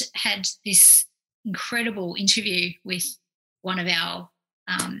 and had this incredible interview with one of our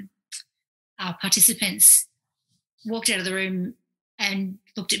participants, walked out of the room and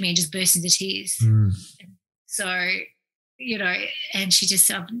looked at me and just burst into tears. So, and she just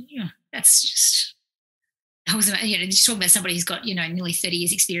said, that's just, that was, she's talking about somebody who's got, nearly 30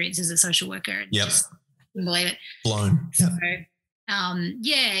 years experience as a social worker. And just couldn't believe it. Blown. So,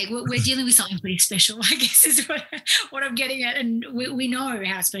 we're dealing with something pretty special, I guess is what I'm getting at. And we know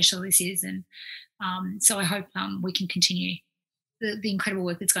how special this is. And so I hope we can continue the incredible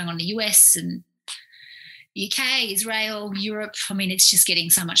work that's going on in the US and UK, Israel, Europe. I mean, it's just getting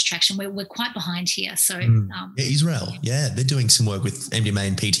so much traction. We're quite behind here. So yeah, Israel, yeah, they're doing some work with MDMA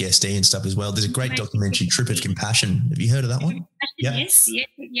and PTSD and stuff as well. There's a great documentary, Trip of Compassion. Have you heard of that one? Yeah. Yes, yeah,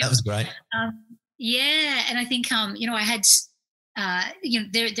 that was great. Yeah, and I think I had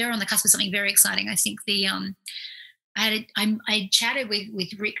they're on the cusp of something very exciting. I think I chatted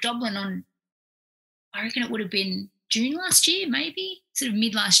with Rick Doblin on, I reckon it would have been June last year, maybe sort of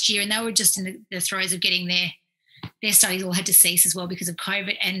mid last year, and they were just in the throes of getting their studies all had to cease as well because of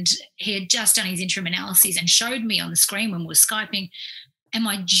COVID. And he had just done his interim analyses and showed me on the screen when we were Skyping, and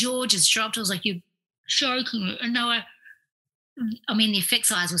my jaw just dropped. I was like, "You're joking me!" And the effect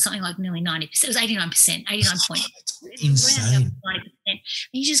size was something like nearly 90%. It was 89%, 89 point. Insane. 90%. And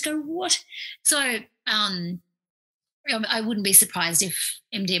you just go, what? So I wouldn't be surprised if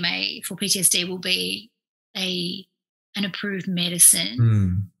MDMA for PTSD will be an approved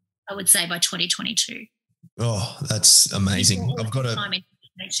medicine, I would say, by 2022. Oh, that's amazing. I've got to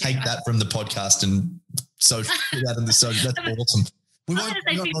take that from the podcast and put that in the social. That's awesome. We won't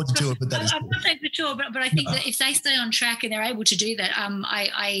know to do it, but that is cool. I'm not saying for sure, but I think that if they stay on track and they're able to do that,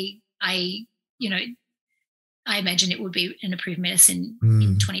 I imagine it would be an approved medicine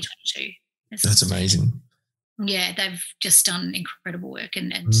in 2022. That's amazing. Yeah, they've just done incredible work,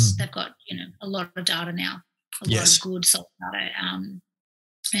 and they've got a lot of data now, a lot of good solid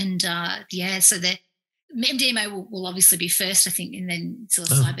data, so the MDMA will obviously be first, I think, and then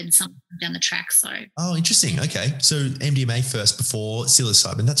psilocybin something down the track. So interesting. Okay, so MDMA first before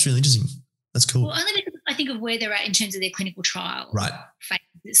psilocybin. That's really interesting. That's cool. Well, only because I think of where they're at in terms of their clinical trial. Right.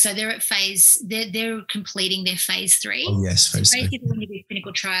 So they're at they're completing their phase 3. Oh, yes, phase 3. Basically, when you do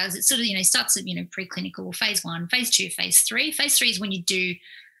clinical trials, it sort of, starts at, preclinical, phase 1, phase 2, phase 3. Phase 3 is when you do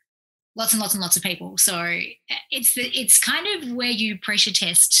lots and lots and lots of people. So it's kind of where you pressure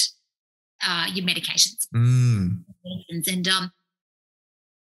test your medications. And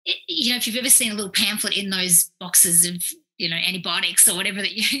if you've ever seen a little pamphlet in those boxes of antibiotics or whatever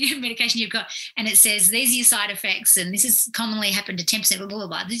that your medication you've got, and it says these are your side effects, and this has commonly happened to 10%, blah blah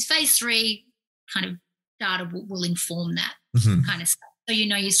blah. This phase 3 kind of data will inform that kind of stuff. So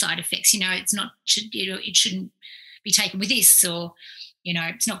your side effects. It's not it shouldn't be taken with this, or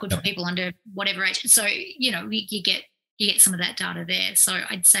it's not good for people under whatever age. So you get some of that data there. So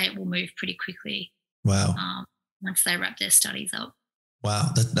I'd say it will move pretty quickly. Wow. Once they wrap their studies up.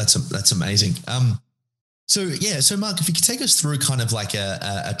 Wow, that's amazing. So Mark, if you could take us through kind of like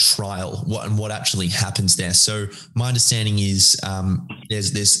a trial, what actually happens there. So my understanding is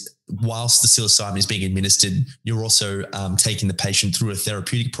there's whilst the psilocybin is being administered, you're also taking the patient through a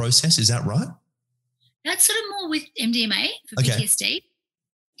therapeutic process. Is that right? That's sort of more with MDMA for PTSD.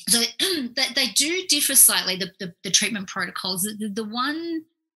 So they do differ slightly, the treatment protocols. The one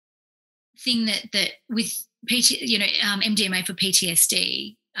thing that with MDMA for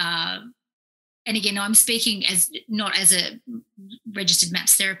PTSD, and again, I'm speaking not as a registered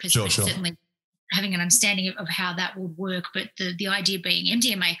MAPS therapist, but certainly having an understanding of how that would work. But the idea being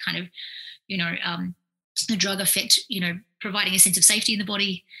MDMA kind of, the drug effect, providing a sense of safety in the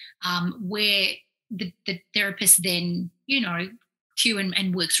body, where the therapist then, cue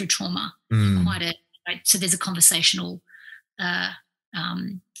and work through trauma. So there's a conversational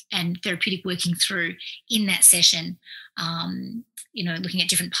and therapeutic working through in that session, looking at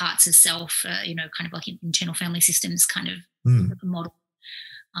different parts of self, kind of like internal family systems kind of model,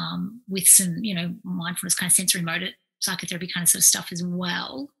 with some, mindfulness kind of sensory motor psychotherapy kind of sort of stuff as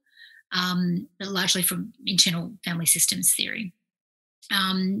well, but largely from internal family systems theory.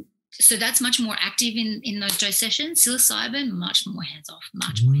 So that's much more active in those dose sessions. Psilocybin, much more hands-off,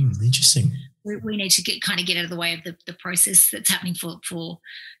 much more. Interesting. We need to get out of the way of the process that's happening for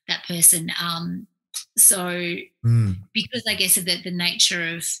that person. Because I guess of the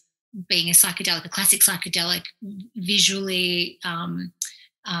nature of being a psychedelic, a classic psychedelic, visually,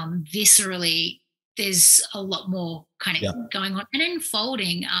 viscerally, there's a lot more kind of going on and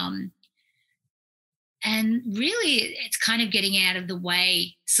unfolding. And really it's kind of getting out of the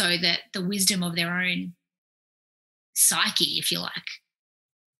way so that the wisdom of their own psyche, if you like,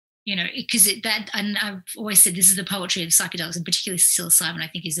 because and I've always said this is the poetry of psychedelics, and particularly psilocybin, I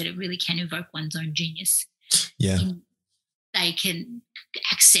think, is that it really can evoke one's own genius. Yeah. They can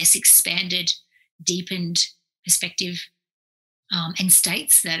access expanded, deepened perspective and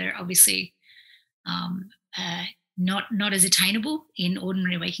states that are obviously not as attainable in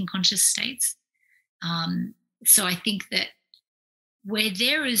ordinary waking conscious states. So I think that where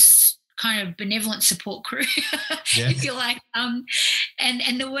there is kind of benevolent support crew, if you like,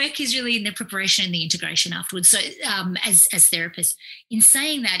 and the work is really in the preparation and the integration afterwards. So as therapists, in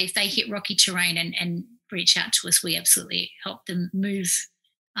saying that, if they hit rocky terrain and reach out to us, we absolutely help them move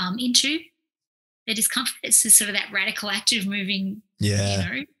into their discomfort. It's just sort of that radical act of moving,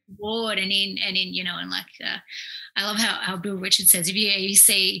 forward and in, and like I love how Bill Richard says, if you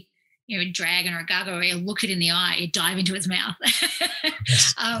see, a dragon or a gargoyle, you look it in the eye, you dive into its mouth.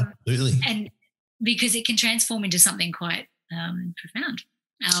 Yes, absolutely. And because it can transform into something quite profound.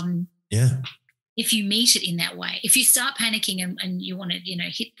 If you meet it in that way, if you start panicking and you want to,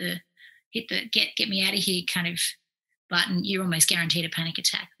 hit the get me out of here kind of button, you're almost guaranteed a panic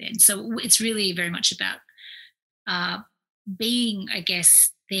attack then. So it's really very much about being, I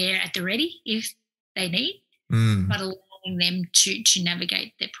guess, there at the ready if they need, but allowing them to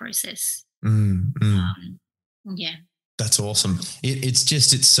navigate their process. That's awesome.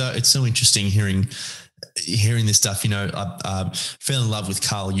 It's so interesting hearing this stuff. I fell in love with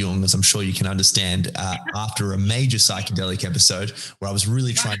Carl Jung, as I'm sure you can understand, after a major psychedelic episode where I was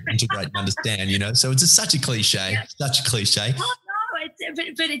really trying to integrate and understand, so it's such a cliche. Oh, no,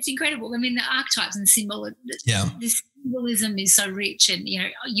 but it's incredible. I mean, the archetypes and the symbolism is so rich, and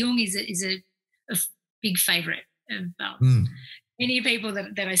Jung is a big favourite of many people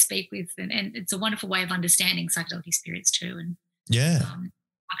that I speak with, and it's a wonderful way of understanding psychedelic experience too, and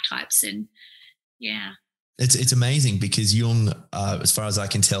archetypes, and it's amazing because Jung, as far as I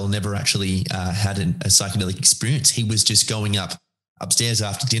can tell, never actually had a psychedelic experience. He was just going upstairs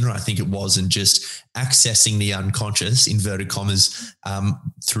after dinner, I think it was, and just accessing the unconscious, inverted commas,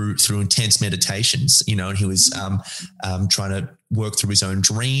 through intense meditations, and he was trying to work through his own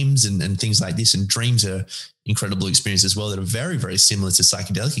dreams and things like this. And dreams are incredible experiences as well that are very, very similar to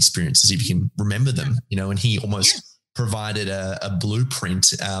psychedelic experiences if you can remember them, and he almost provided a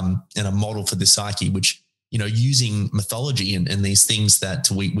blueprint and a model for the psyche, which, using mythology and these things that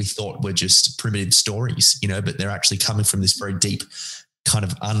we thought were just primitive stories, but they're actually coming from this very deep kind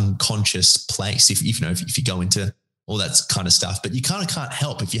of unconscious place. If you go into all that kind of stuff, but you kind of can't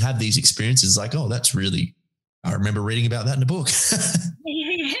help if you have these experiences like, oh, that's really, I remember reading about that in a book.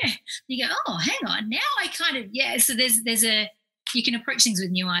 You go, oh, hang on, now I kind of, so there's you can approach things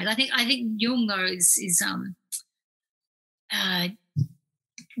with new eyes. I think Jung though is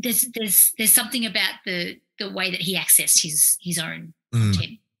there's something about the way that he accessed his own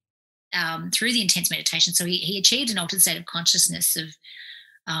content through the intense meditation. So he achieved an altered state of consciousness of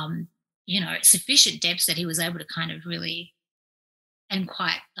sufficient depths that he was able to kind of really and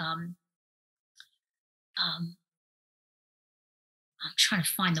quite I'm trying to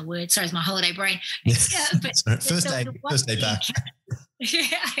find the word. Sorry, it's my holiday brain. But first day back.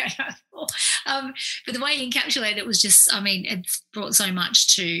 I know. But the way he encapsulated it was just, it's brought so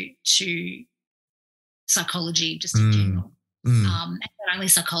much to psychology just in general. And not only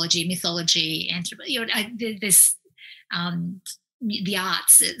psychology, mythology, anthropology, there's the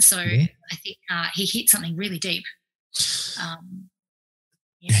arts. So I think he hit something really deep.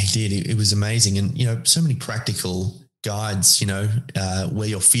 Yeah, he did. It was amazing. And, so many practical guides, where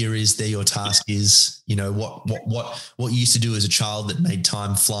your fear is, there your task is, what you used to do as a child that made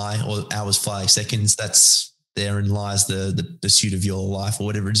time fly or hours fly seconds, that's therein lies the suit of your life or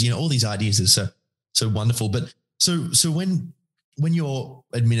whatever it is. All these ideas are so wonderful. But so when you're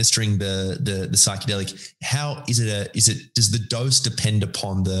administering the psychedelic, how does the dose depend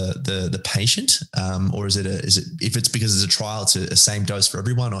upon the patient, or is it if it's because it's a trial, it's a same dose for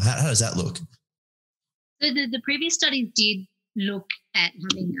everyone, or how does that look? So the previous studies did look at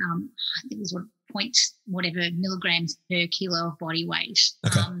having, I think it was milligrams per kilo of body weight.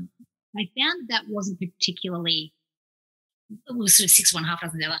 Okay. I found that wasn't particularly, it was sort of 6 1/2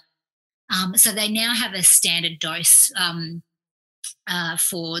 dozen other. So they now have a standard dose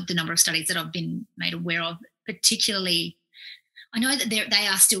for the number of studies that I've been made aware of. Particularly, I know that they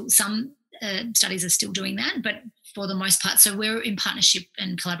are still, some studies are still doing that, but for the most part, so we're in partnership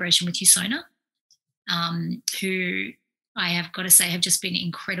and collaboration with USONA, who I have got to say have just been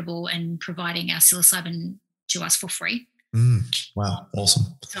incredible and providing our psilocybin to us for free. Wow,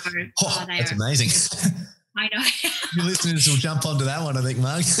 awesome. So, that's amazing. I know. Your listeners will jump onto that one, I think,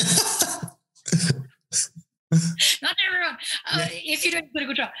 Marg. Not everyone. If you're doing a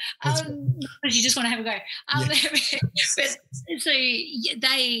clinical trial, because you just want to have a go. But so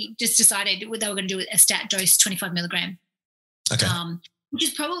they just decided what they were going to do a stat dose, 25 milligram. Okay. Which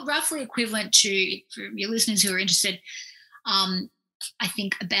is probably roughly equivalent to, for your listeners who are interested, I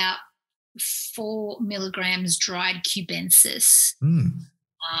think about 4 milligrams dried cubensis,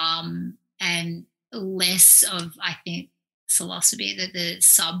 and less of, I think, psilocybin, the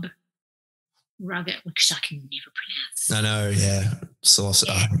sub rugged, which I can never pronounce. I know, yeah.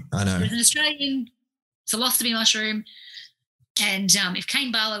 Psilocybin, I know. There's an Australian psilocybin mushroom, And if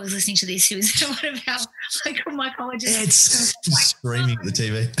Kane Barlow was listening to this, who is one of our clinical mycologists, it's screaming at the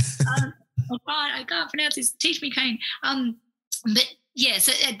TV. I can't pronounce this. Teach me, Kane. But yeah,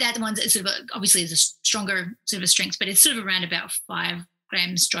 so that one's sort of obviously is a stronger sort of a strength, but it's sort of around about 5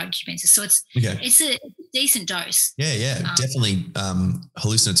 grams dried cubensis. So it's a decent dose. Yeah, definitely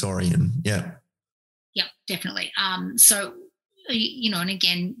hallucinatory and yeah. Yeah, definitely. So and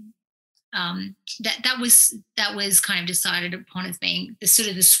again, that was kind of decided upon as being the sort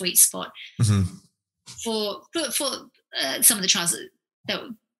of the sweet spot for some of the trials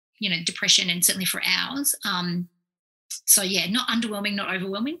that depression, and certainly for ours. So yeah, not underwhelming, not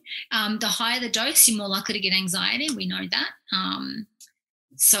overwhelming. The higher the dose, you're more likely to get anxiety. We know that.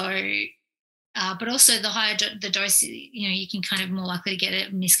 But also the higher the dose, you can kind of more likely to get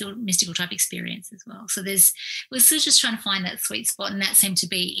a mystical type experience as well. So we're still just trying to find that sweet spot, and that seemed to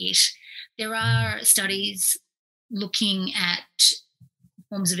be it. There are studies looking at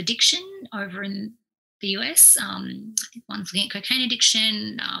forms of addiction over in the US. I think one's looking at cocaine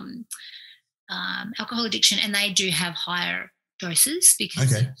addiction, alcohol addiction, and they do have higher doses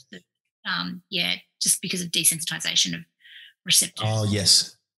because of just because of desensitization of receptors. Oh,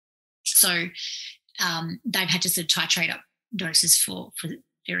 yes. So they've had to sort of titrate up doses for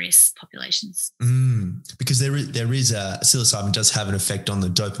various populations. Because there is psilocybin does have an effect on the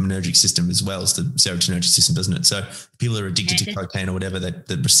dopaminergic system as well as the serotonergic system, doesn't it? So people are addicted to cocaine or whatever, that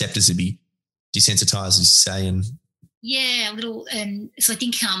the receptors would be desensitized, as you say. And yeah, a little. And so I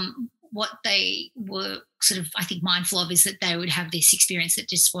think what they were sort of, I think, mindful of is that they would have this experience that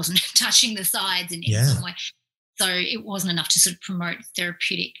just wasn't touching the sides in some way. So it wasn't enough to sort of promote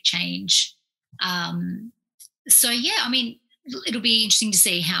therapeutic change. So yeah, I mean, it'll be interesting to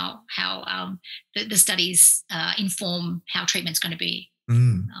see how the studies inform how treatment's going to be,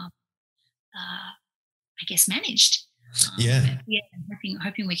 I guess, managed.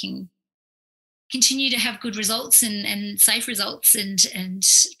 Hoping we can continue to have good results and safe results and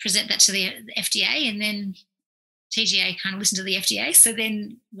present that to the FDA, and then TGA kind of listen to the FDA. So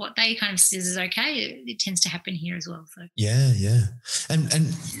then what they kind of says is okay, it tends to happen here as well. So yeah. And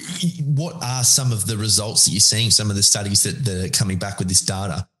what are some of the results that you're seeing, some of the studies that are coming back with this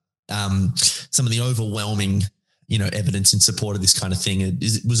data, some of the overwhelming, evidence in support of this kind of thing?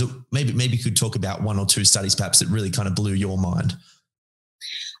 Was it maybe you could talk about 1 or 2 studies perhaps that really kind of blew your mind?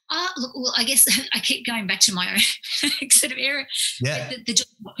 Look, well, I guess I keep going back to my own sort of era. Yeah. The John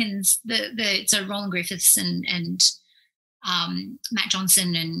Hopkins, so Roland Griffiths and Matt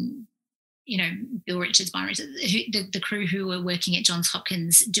Johnson and, Bill Richards, Byron Richards, the crew who were working at Johns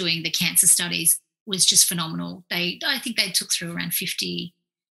Hopkins doing the cancer studies was just phenomenal. I think they took through around 51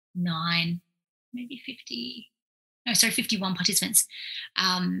 participants.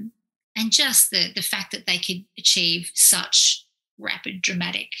 And just the fact that they could achieve such rapid,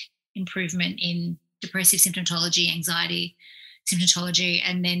 dramatic improvement in depressive symptomatology, anxiety symptomatology,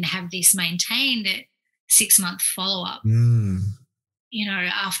 and then have this maintained at 6-month follow-up.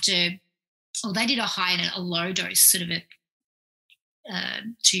 After, they did a high and a low dose, sort of a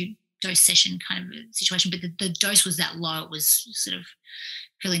 2-dose session kind of a situation, but the dose was that low, it was sort of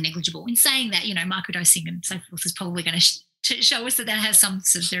fairly negligible. In saying that, microdosing and so forth is probably going to show us that has some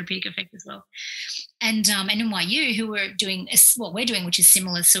sort of therapeutic effect as well. And NYU, who were doing what we're doing, which is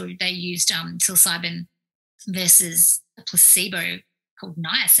similar. So they used psilocybin versus a placebo called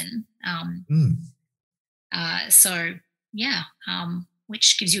niacin.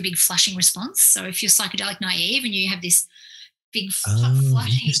 Which gives you a big flushing response. So if you're psychedelic naive and you have this big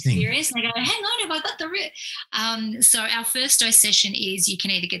flushing experience, and they go, hang on, have I got the so our first dose session is you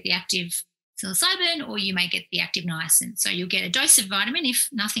can either get the active psilocybin or you may get the active niacin. So you'll get a dose of vitamin, if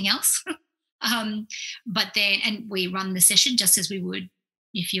nothing else. But then, and we run the session just as we would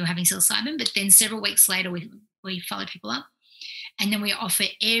if you were having psilocybin, but then several weeks later we followed people up, and then we offer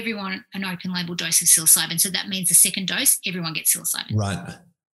everyone an open label dose of psilocybin. So that means the second dose, everyone gets psilocybin. Right.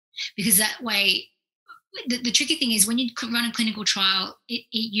 Because that way, the tricky thing is when you run a clinical trial,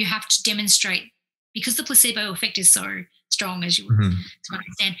 you have to demonstrate, because the placebo effect is so strong, as you would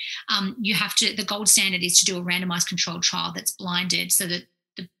understand, the gold standard is to do a randomized controlled trial that's blinded, so that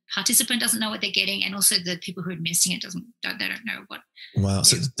the participant doesn't know what they're getting, and also the people who are administering it don't know what. Wow,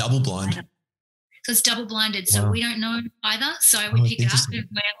 so it's double blind. So it's double blinded, so we don't know either. So we pick it up and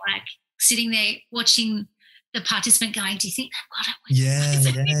we're like sitting there watching the participant going, do you think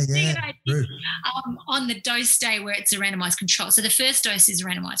they've got it? True. On the dose day where it's a randomized control. So the first dose is a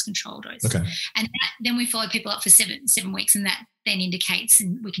randomized control dose. Okay. And then we follow people up for seven weeks, and that then indicates,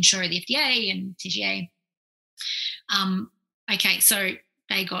 and we can show the FDA and TGA. Okay, so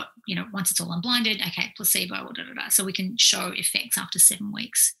they got, once it's all unblinded, okay, placebo or da-da-da. So we can show effects after 7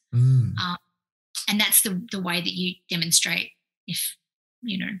 weeks. And that's the way that you demonstrate if,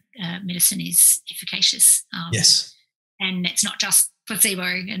 medicine is efficacious. Yes. And it's not just placebo.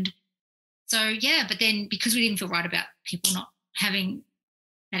 And so, yeah, but then because we didn't feel right about people not having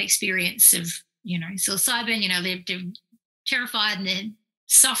that experience of, psilocybin, they're terrified and they're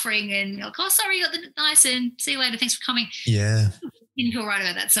suffering and you're like, oh, sorry, you got the nice and see you later. Thanks for coming. Yeah. Didn't feel right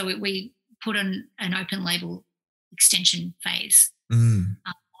about that. So we put on an open label extension phase on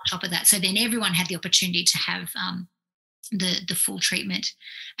top of that. So then everyone had the opportunity to have the full treatment.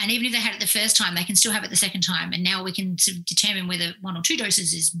 And even if they had it the first time, they can still have it the second time. And now we can sort of determine whether 1 or 2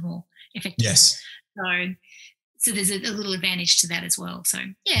 doses is more effective. Yes. So there's a little advantage to that as well. So,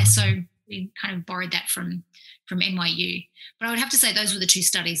 yeah, so we kind of borrowed that from NYU. But I would have to say those were the 2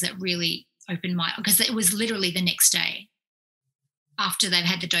 studies that really opened my – because it was literally the next day after they've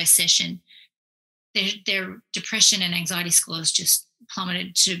had the dose session, their depression and anxiety scores just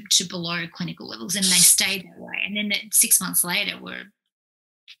plummeted to below clinical levels, and they stayed that way. And then 6 months later were,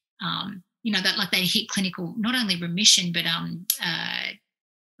 that like they hit clinical, not only remission, but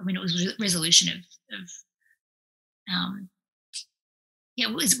it was resolution of it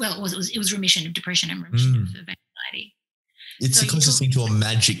was remission of depression and remission of anxiety. It's the closest thing to a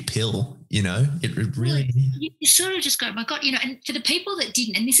magic pill, it really. You sort of just go, my God, and for the people that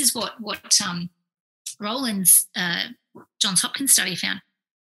didn't, and this is what Rowland's Johns Hopkins study found,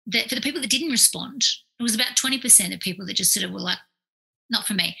 that for the people that didn't respond, it was about 20% of people that just sort of were like, not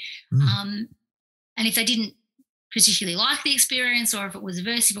for me. And if they didn't particularly like the experience or if it was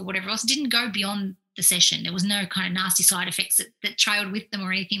aversive or whatever else, it didn't go beyond the session. There was no kind of nasty side effects that trailed with them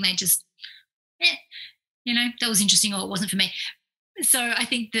or anything. They just, that was interesting or it wasn't for me. So I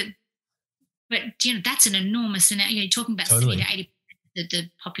think that, but, that's an enormous amount. You're talking about totally. 70 to 80% of the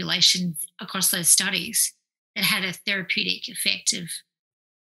population across those studies that had a therapeutic effect of,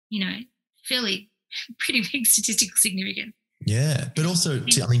 pretty big statistical significance. Yeah, but also,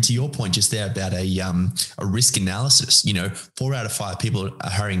 to your point just there about a risk analysis, 4 out of 5 people are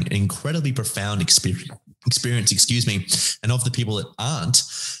having an incredibly profound experience, and of the people that aren't,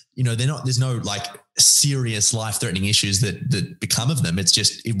 they're not. There's no like serious life-threatening issues that become of them. It's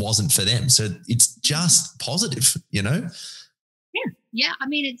just it wasn't for them, so it's just positive, Yeah. I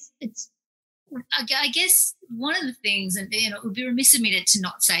mean, it's. I guess one of the things, and it would be remiss of me to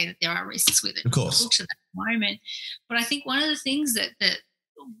not say that there are risks with it. Of course. We'll talk to that in a moment. But I think one of the things that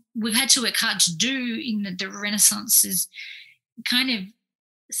we've had to work hard to do in the Renaissance is kind of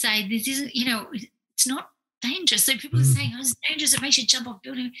say this isn't, it's not dangerous. So people are saying, it's dangerous, it makes you jump off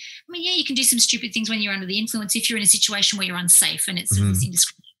building. I mean, yeah, you can do some stupid things when you're under the influence if you're in a situation where you're unsafe and it's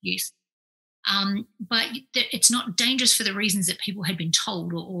indiscriminate use. But it's not dangerous for the reasons that people had been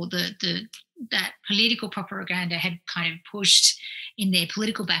told or that political propaganda had kind of pushed in their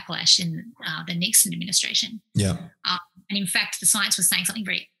political backlash in the Nixon administration. Yeah. And in fact, the science was saying something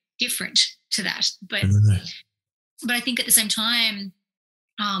very different to that. But I think at the same time,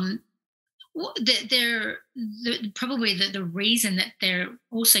 probably the reason that they're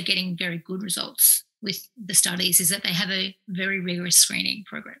also getting very good results with the studies is that they have a very rigorous screening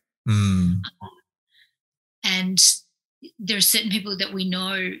program. And there are certain people that we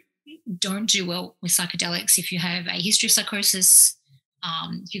know don't do well with psychedelics if you have a history of psychosis,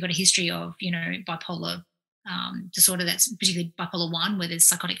 if you've got a history of, bipolar disorder, that's particularly bipolar 1 where there's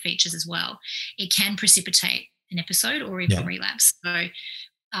psychotic features as well. It can precipitate an episode or even a relapse. So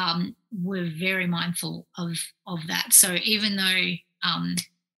we're very mindful of that. So even though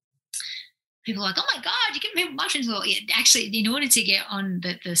people are like, oh my God, you're giving people mushrooms. Well, actually, in order to get on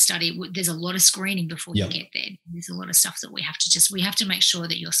the study, there's a lot of screening before you get there. There's a lot of stuff that we have to make sure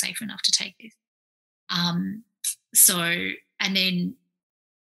that you're safe enough to take this. And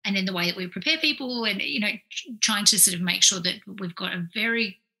then the way that we prepare people and, trying to sort of make sure that we've got a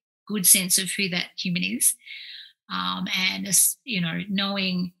very good sense of who that human is. And,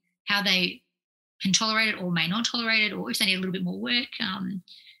 knowing how they can tolerate it or may not tolerate it, or if they need a little bit more work,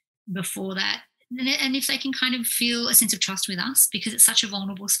 before that, and if they can kind of feel a sense of trust with us, because it's such a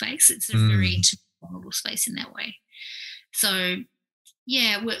vulnerable space. It's a very intimate, vulnerable space in that way. So,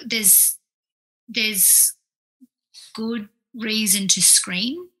 yeah, there's good reason to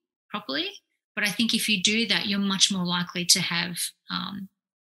screen properly, but I think if you do that, you're much more likely to have,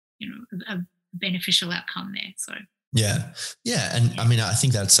 a beneficial outcome there. So. Yeah. And I mean, I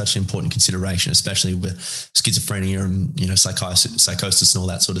think that's such an important consideration, especially with schizophrenia and, psychosis and all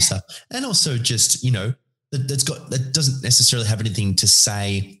that sort of stuff. And also just, that doesn't necessarily have anything to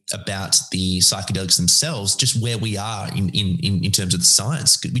say about the psychedelics themselves, just where we are in terms of the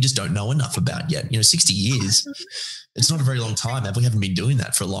science. We just don't know enough about yet. 60 years, it's not a very long time. We haven't been doing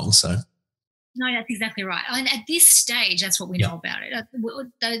that for long. So. No, that's exactly right. And at this stage, that's what we know about it.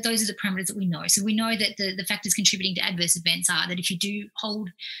 Those are the parameters that we know. So we know that the factors contributing to adverse events are that if you do hold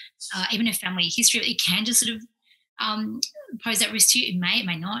even a family history, it can just sort of pose that risk to you. It may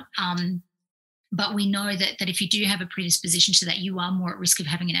not. But we know that if you do have a predisposition to that, you are more at risk of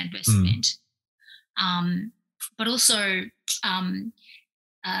having an adverse event. But also,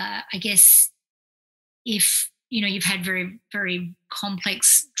 I guess if you've had very, very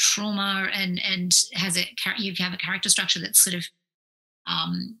complex trauma and you have a character structure that's sort of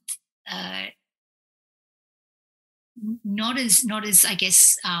not as I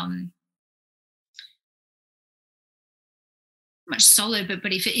guess much solid,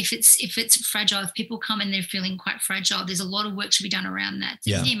 but if it's fragile, if people come and they're feeling quite fragile, there's a lot of work to be done around that.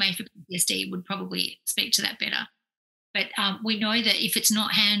 So DMA for PTSD would probably speak to that better. But we know that if it's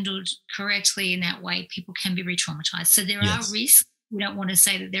not handled correctly in that way, people can be re-traumatized. So there are risks. We don't want to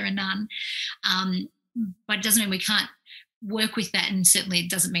say that there are none, but it doesn't mean we can't work with that, and certainly it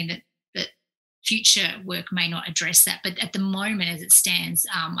doesn't mean that future work may not address that. But at the moment, as it stands,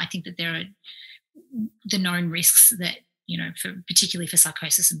 I think that there are the known risks that, particularly for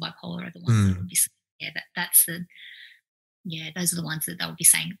psychosis and bipolar are the ones that would be, those are the ones that they would be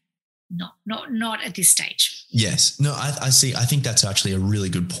saying not at this stage. Yes. No, I see. I think that's actually a really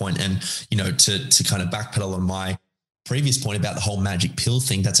good point. And, to kind of backpedal on my previous point about the whole magic pill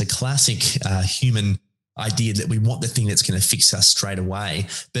thing, that's a classic human idea that we want the thing that's going to fix us straight away.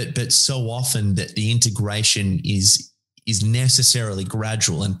 But so often that the integration is necessarily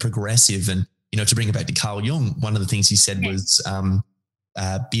gradual and progressive. And, to bring it back to Carl Jung, one of the things he said was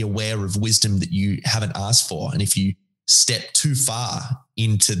be aware of wisdom that you haven't asked for. And if you step too far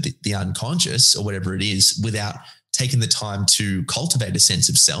into the unconscious or whatever it is without taking the time to cultivate a sense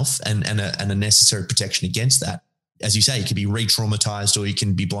of self and a necessary protection against that, as you say, you can be re-traumatized or you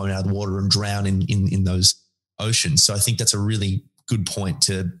can be blown out of the water and drown in those oceans. So I think that's a really good point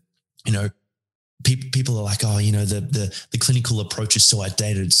to, people are like, the clinical approach is so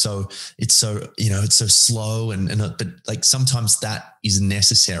outdated. It's so slow but like sometimes that is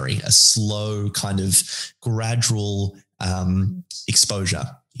necessary, a slow kind of gradual exposure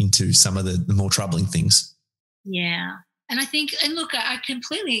into some of the more troubling things. Yeah. And I think, and look, I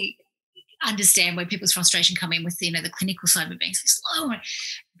completely understand where people's frustration come in with, the clinical side of it being so slow.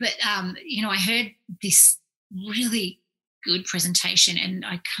 But, I heard this really good presentation and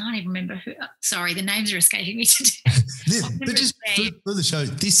I can't even remember who, sorry, the names are escaping me today. But just for the show,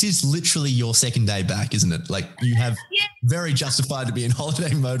 this is literally your second day back, isn't it? Like you have very justified to be in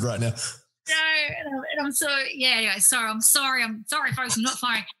holiday mode right now. No, and I'm so, anyway, sorry, folks, I'm not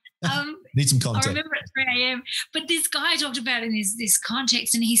firing. Need some context. I remember at 3 a.m. But this guy talked about it in this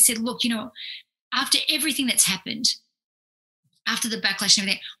context and he said, look, after everything that's happened, after the backlash and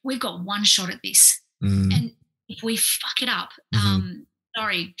everything, we've got one shot at this. And if we fuck it up,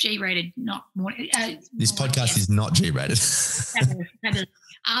 sorry, G-rated, not more. This podcast is not G-rated. Fabulous.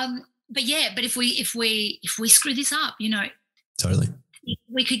 But if we screw this up, totally,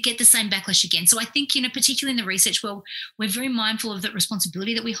 we could get the same backlash again. So I think, particularly in the research world, we're very mindful of the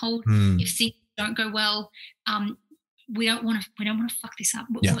responsibility that we hold. If things don't go well, we don't want to fuck this up.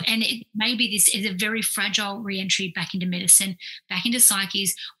 Yeah. And maybe this is a very fragile re-entry back into medicine, back into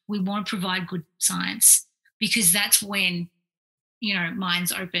psyches. We want to provide good science because that's when,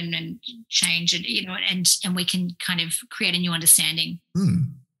 minds open and change and we can kind of create a new understanding.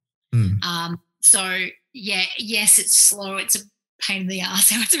 So yes, it's slow. It's a pain in the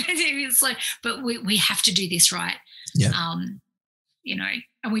ass. It's slow, but we have to do this right. Yeah. And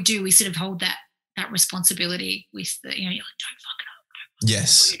we sort of hold that responsibility with the, you're like, don't fuck it up.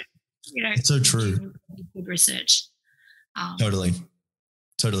 Yes. It's so true. Good research.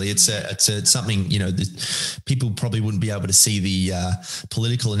 Totally. It's something, people probably wouldn't be able to see the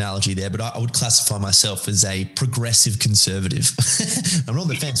political analogy there, but I would classify myself as a progressive conservative. I'm not on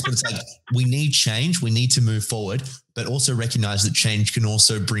the fence, but it's like we need change. We need to move forward, but also recognize that change can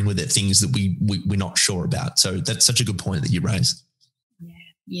also bring with it things that we're not sure about. So that's such a good point that you raised.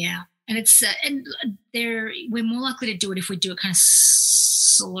 Yeah. And it's we're more likely to do it if we do it kind of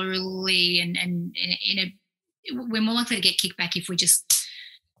slowly and we're more likely to get kickback if we just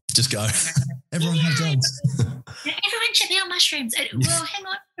go. Everyone have drugs. Everyone check out mushrooms. Well, hang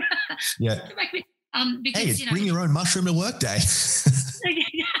on. Yeah. Because bring your own mushroom to work day.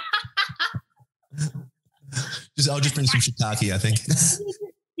 I'll just bring some shiitake, I think.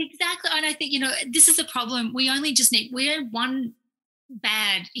 Exactly. And I think, this is the problem. We have one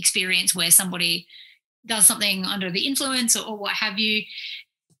bad experience where somebody does something under the influence or what have you.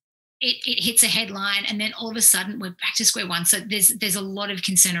 It hits a headline, and then all of a sudden we're back to square one. So there's a lot of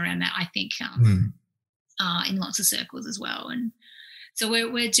concern around that, I think, in lots of circles as well. And so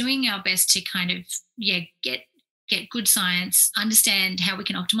we're doing our best to kind of get good science, understand how we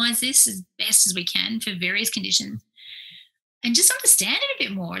can optimize this as best as we can for various conditions, and just understand it a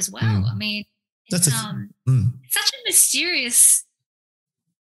bit more as well. I mean, it's such a mysterious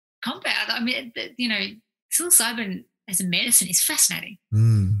compound. I mean, psilocybin as a medicine is fascinating,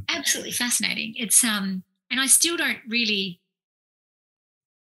 absolutely fascinating. It's and I still don't really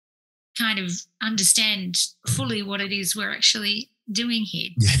kind of understand fully what it is we're actually doing here.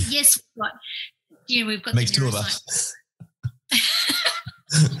 Yeah. Yes, we've got makes two of us.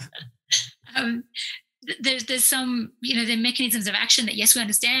 There's some, there are mechanisms of action that, yes, we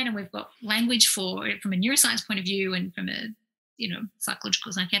understand, and we've got language for it from a neuroscience point of view and from a,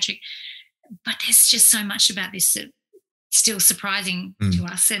 psychological, psychiatric, but there's just so much about this that still surprising to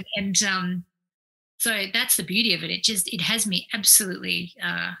us. And so that's the beauty of it. It has me absolutely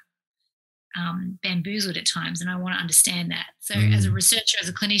bamboozled at times, and I want to understand that. So as a researcher, as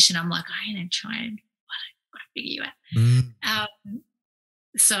a clinician, I'm like, I'm going to try and figure you out.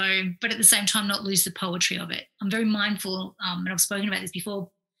 But at the same time, not lose the poetry of it. I'm very mindful, and I've spoken about this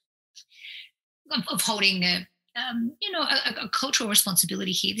before, of holding a cultural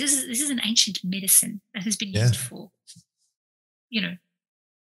responsibility here. This is an ancient medicine that has been used for,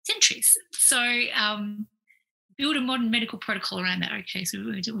 centuries. So build a modern medical protocol around that. Okay, so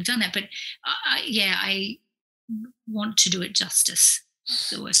we've done that, but I want to do it justice.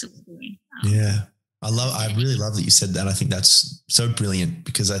 The work that we're doing. I really love that you said that. I think that's so brilliant,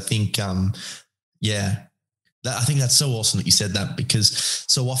 because I think, I think that's so awesome that you said that, because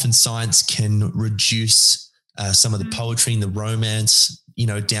so often science can reduce some of the poetry and the romance,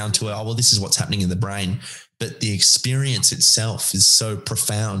 down to, this is what's happening in the brain. But the experience itself is so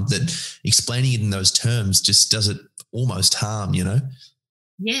profound that explaining it in those terms just does it almost harm,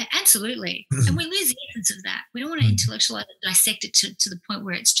 Yeah, absolutely. And we lose the essence of that. We don't want to intellectualize it, dissect it to the point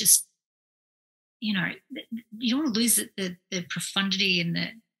where it's just, you don't want to lose the profundity and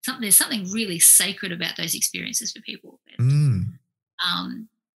there's something really sacred about those experiences for people.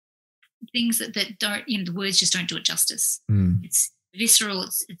 Things that don't, the words just don't do it justice. It's visceral,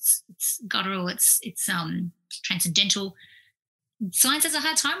 it's guttural, it's transcendental. Science has a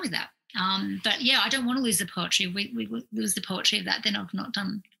hard time with that. But I don't want to lose the poetry. We lose the poetry of that, then I've not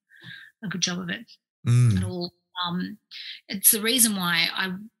done a good job of it at all. It's the reason why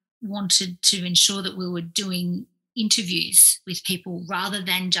I wanted to ensure that we were doing interviews with people rather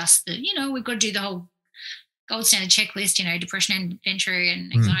than just we've got to do the whole gold standard checklist, depression inventory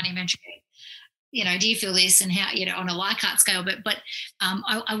and anxiety inventory. Do you feel this, and how, on a Likert scale? But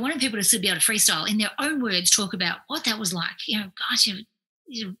I wanted people to still be able to freestyle in their own words, talk about what that was like. Gosh,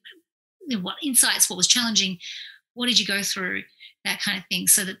 what insights, what was challenging, what did you go through, that kind of thing,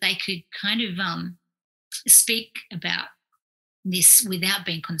 so that they could kind of speak about this without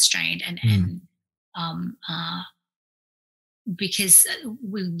being constrained and because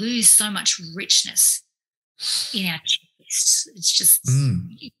we lose so much richness in our checklists. It's just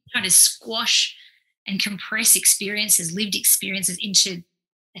trying to squash and compress lived experiences into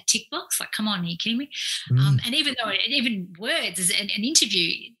a tick box. Like, come on, are you kidding me? And even words as an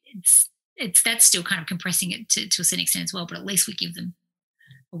interview, that's still kind of compressing it to a certain extent as well. But at least we give them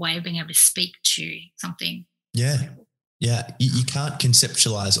a way of being able to speak to something. Yeah. Yeah. You can't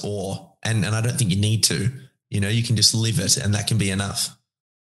conceptualize awe, and I don't think you need to. You can just live it, and that can be enough.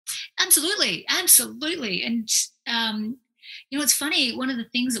 Absolutely. And, it's funny, one of the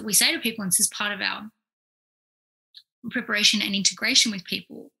things that we say to people, and this is part of our preparation and integration with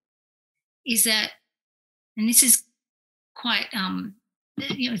people, is that, and this is quite,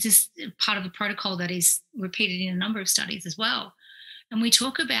 it's just part of a protocol that is repeated in a number of studies as well. And we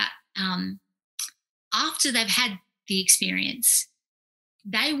talk about after they've had the experience,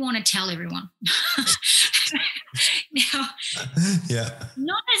 they want to tell everyone. Now,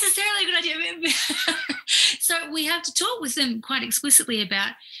 not necessarily a good idea. So we have to talk with them quite explicitly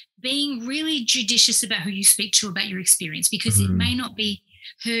about being really judicious about who you speak to about your experience, because it may not be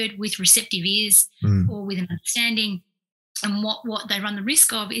heard with receptive ears or with an understanding. And what they run the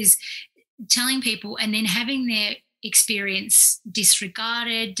risk of is telling people and then having their experience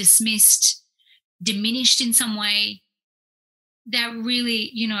disregarded, dismissed, diminished in some way. That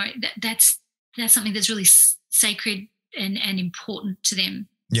really, that's something that's really sacred and important to them.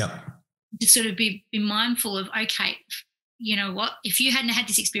 Yeah. To sort of be mindful of, okay, you know what, if you hadn't had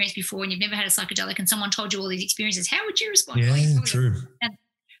this experience before and you've never had a psychedelic and someone told you all these experiences, how would you respond? Yeah, true. That's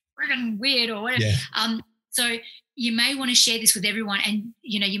friggin' weird or whatever. Yeah. So you may want to share this with everyone, and,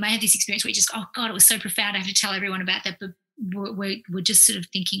 you know, you may have this experience where you just, oh God, it was so profound, I have to tell everyone about that. But we're just sort of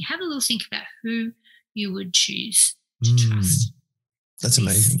thinking, have a little think about who you would choose to trust. That's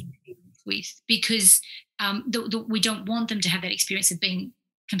amazing. Because we don't want them to have that experience of being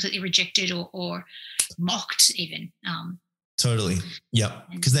completely rejected or mocked even. Totally.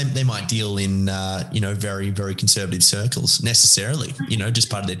 Yep. Because they might deal in, very, very conservative circles necessarily, just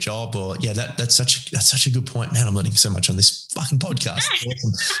part of their job or, that's such a good point. Man, I'm learning so much on this fucking podcast.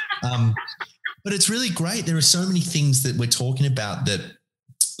 Awesome. But it's really great. There are so many things that we're talking about that,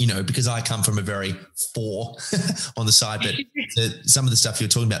 because I come from a very on the side, but some of the stuff you're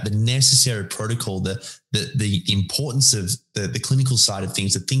talking about, the necessary protocol, the importance of the clinical side of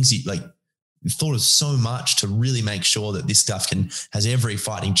things, the things you thought of so much to really make sure that this stuff has every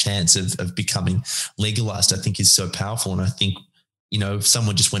fighting chance of becoming legalized, I think is so powerful. And I think, if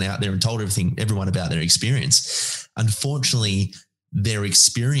someone just went out there and told everyone about their experience, unfortunately, their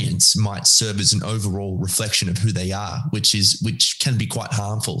experience might serve as an overall reflection of who they are, which can be quite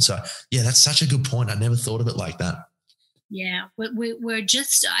harmful. So yeah, that's such a good point. I never thought of it like that. Yeah. We're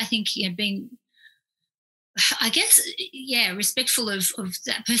just, I think, being, I guess, respectful of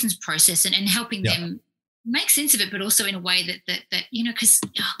that person's process and helping them make sense of it, but also in a way that because,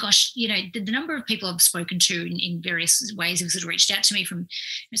 the number of people I've spoken to in various ways have sort of reached out to me from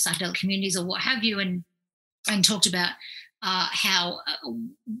psychedelic communities or what have you, and talked about how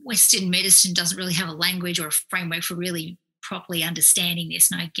Western medicine doesn't really have a language or a framework for really properly understanding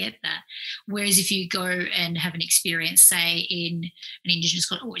this, and I get that. Whereas if you go and have an experience, say in an Indigenous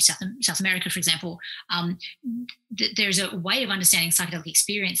culture or South America, for example, there's a way of understanding psychedelic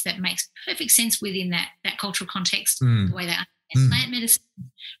experience that makes perfect sense within that cultural context, the way they understand plant medicine,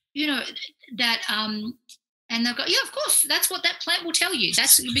 that and they've got, of course, that's what that plant will tell you.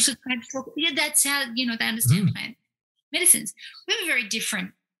 That's because plants talk, that's how they understand plant medicines. We have a very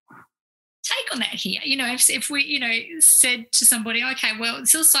different take on that here. If we, said to somebody, okay, well,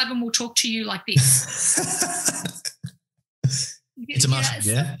 psilocybin will talk to you like this. It's a must,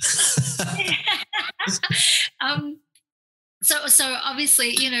 yeah. So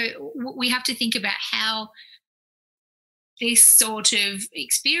obviously, we have to think about how this sort of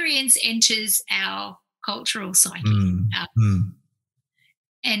experience enters our cultural psyche,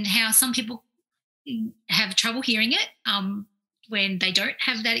 and how some people have trouble hearing it when they don't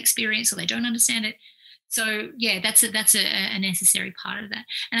have that experience or they don't understand it. So yeah, that's a necessary part of that.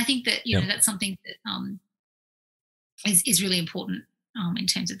 And I think that that's something that is really important in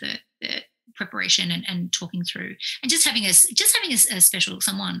terms of the preparation and talking through, and just having a special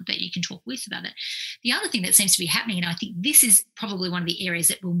someone that you can talk with about it. The other thing that seems to be happening, and I think this is probably one of the areas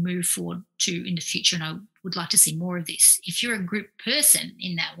that we'll move forward to in the future, and I would like to see more of this. If you're a group person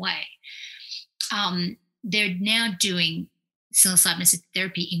in that way, they're now doing psilocybin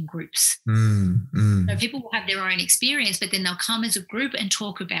therapy in groups. So people will have their own experience, but then they'll come as a group and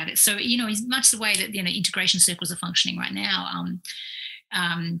talk about it. So, is much the way that, integration circles are functioning right now,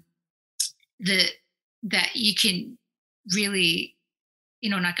 that you can really,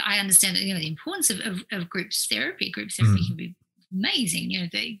 I understand that, the importance of group therapy. Group therapy can be amazing,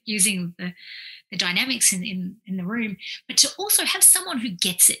 using the dynamics in the room, but to also have someone who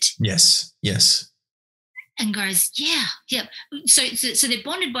gets it. Yes. And goes, yeah. So they're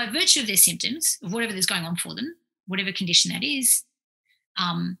bonded by virtue of their symptoms, of whatever is going on for them, whatever condition that is,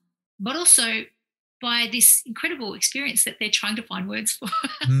 but also by this incredible experience that they're trying to find words for.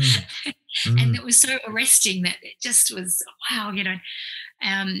 And it was so arresting that it just was, wow,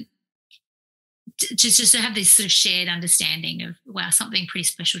 just to have this sort of shared understanding of, wow, something pretty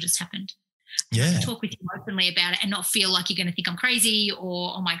special just happened. Yeah. Talk with you openly about it and not feel like you're going to think I'm crazy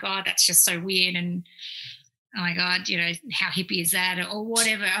or, oh my God, that's just so weird, and oh my God, how hippie is that, or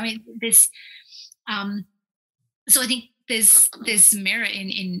whatever. I mean, there's so I think there's merit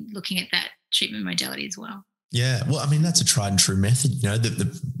in looking at that treatment modality as well. Yeah, well, I mean, that's a tried and true method. A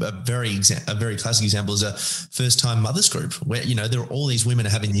very classic example is a first-time mothers group where, there are all these women are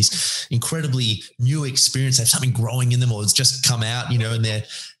having these incredibly new experience. They have something growing in them, or it's just come out,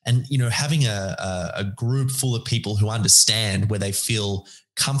 and having a group full of people who understand, where they feel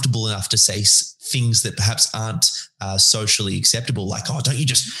comfortable enough to say things that perhaps aren't socially acceptable, like, oh, don't you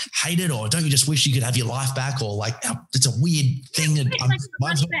just hate it, or don't you just wish you could have your life back, or like, oh, it's a weird thing and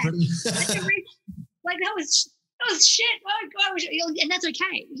mine's not pretty. Like that was shit. Oh God, and that's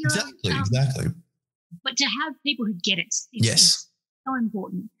okay. Exactly. But to have people who get it, yes, so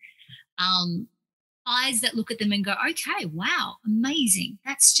important. eyes that look at them and go, okay, wow, amazing.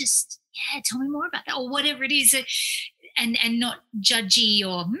 That's just, yeah, tell me more about that, or whatever it is. And not judgy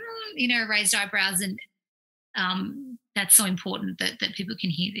or, raised eyebrows. And that's so important that people can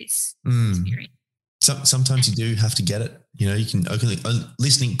hear this experience. Sometimes you do have to get it. You can good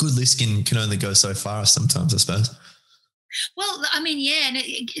listening can only go so far sometimes, I suppose. Well, I mean, yeah, and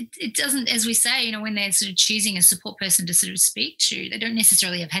it doesn't, as we say, when they're sort of choosing a support person to sort of speak to, they don't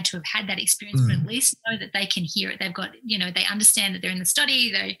necessarily have had to have had that experience, but at least know that they can hear it. They've got, they understand that they're in the study.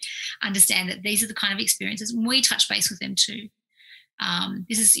 They understand that these are the kind of experiences. When we touch base with them too,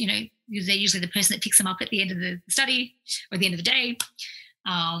 this is, they're usually the person that picks them up at the end of the study or at the end of the day,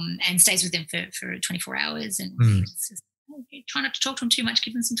 and stays with them for 24 hours. And it's just, try not to talk to them too much,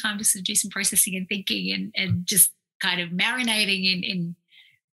 give them some time to sort of do some processing and thinking and just kind of marinating in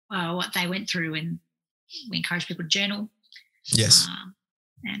what they went through. And we encourage people to journal. Yes.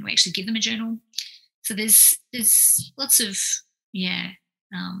 And we actually give them a journal. So there's lots of,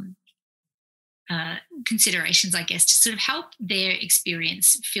 considerations, I guess, to sort of help their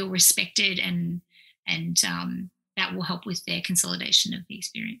experience feel respected, and that will help with their consolidation of the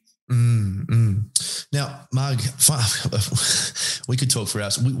experience. Now, Marg, we could talk for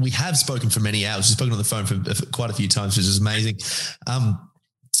hours. We have spoken for many hours. We've spoken on the phone for quite a few times, which is amazing.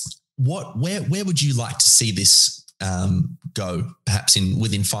 Where would you like to see this go? Perhaps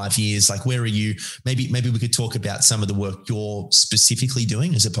within 5 years. Like, where are you? Maybe we could talk about some of the work you're specifically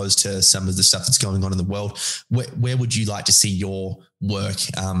doing, as opposed to some of the stuff that's going on in the world. Where would you like to see your work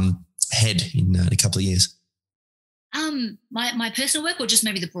head in a couple of years? My personal work, or just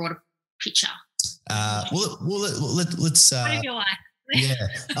maybe the broader picture? Let's. Whatever you like. Yeah,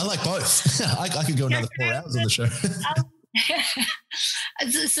 I like both. I could go another 4 hours on the show.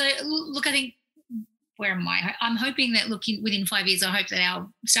 So look, I think, where am I? I'm hoping that within 5 years, I hope that our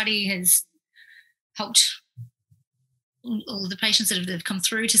study has helped all the patients that have come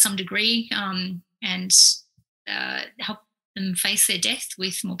through to some degree, and help them face their death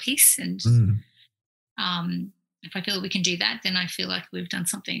with more peace. And if I feel that we can do that, then I feel like we've done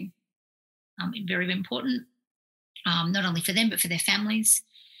something very, very important, not only for them but for their families,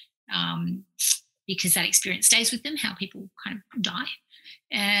 because that experience stays with them, how people kind of die.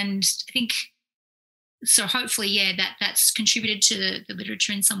 And I think, so hopefully, that's contributed to the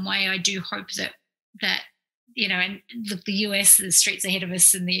literature in some way. I do hope that and look, the US, the streets ahead of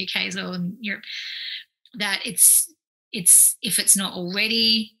us, and the UK as well, and Europe, that it's if it's not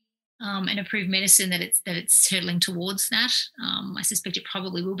already an approved medicine, that it's hurtling towards that. I suspect it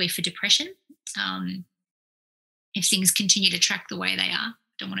probably will be for depression, if things continue to track the way they are.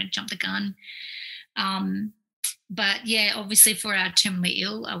 Don't want to jump the gun. But obviously for our terminally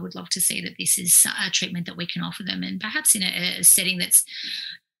ill, I would love to see that this is a treatment that we can offer them, and perhaps in a setting that's,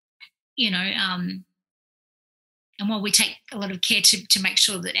 and while we take a lot of care to make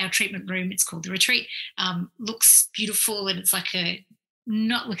sure that our treatment room, it's called the Retreat, looks beautiful, and it's like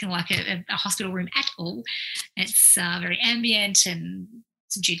not looking like a hospital room at all. It's very ambient and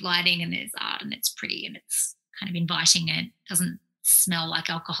subdued lighting, and there's art, and it's pretty, and it's kind of inviting, and it doesn't smell like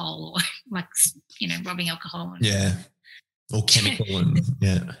alcohol or like rubbing alcohol or chemical and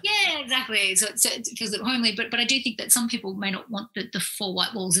exactly. So it feels a bit homely, but I do think that some people may not want the four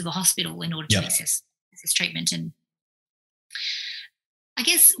white walls of a hospital in order to access this treatment. And I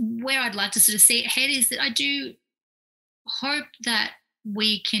guess where I'd like to sort of see it head is that I do hope that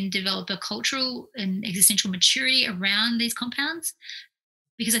we can develop a cultural and existential maturity around these compounds,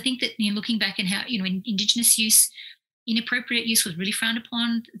 because I think that looking back at how in Indigenous use, inappropriate use was really frowned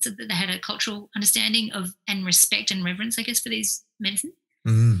upon. So that they had a cultural understanding of and respect and reverence, I guess, for these medicines.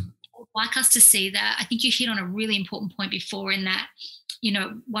 I'd like us to see that. I think you hit on a really important point before, in that,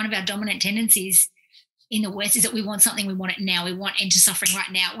 one of our dominant tendencies in the West is that we want something, we want it now, we want end to suffering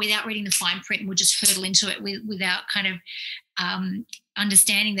right now, without reading the fine print, and we'll just hurtle into it without kind of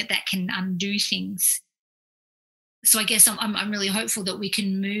understanding that can undo things. So I guess I'm really hopeful that we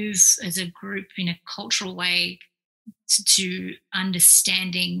can move as a group in a cultural way to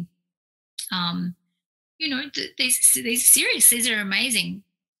understanding, these are serious, these are amazing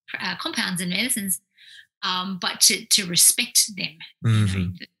compounds and medicines, but to respect them.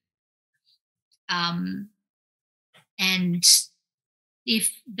 And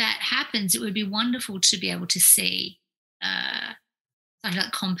if that happens, it would be wonderful to be able to see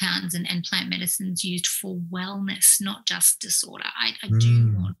psychedelic compounds and plant medicines used for wellness, not just disorder. I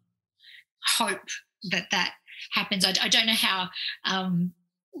do want hope that happens. I don't know how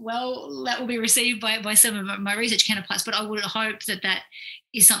well that will be received by some of my research counterparts, but I would hope that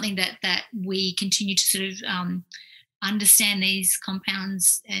is something that we continue to sort of understand these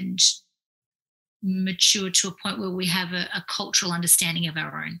compounds and mature to a point where we have a cultural understanding of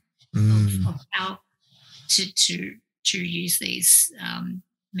our own, of how to use these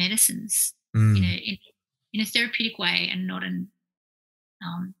medicines in a therapeutic way and not an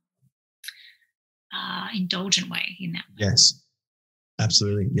indulgent way in that way. Yes,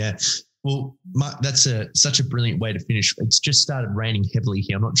 absolutely. Yeah. Well, Mark, that's such a brilliant way to finish. It's just started raining heavily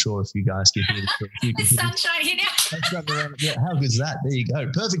here. I'm not sure if you guys can hear it. The sunshine here now. Yeah, how good is that? There you go.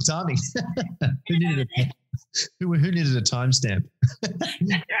 Perfect timing. Who needed a timestamp? That's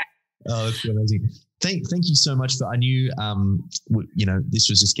right. Oh, it's amazing. Thank you so much I knew, this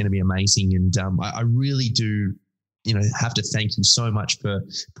was just going to be amazing. And I really do, have to thank you so much for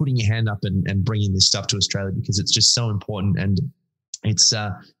putting your hand up and bringing this stuff to Australia, because it's just so important. And it's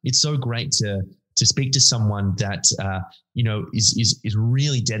so great to speak to someone that, is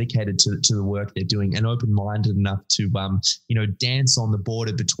really dedicated to the work they're doing and open-minded enough to, dance on the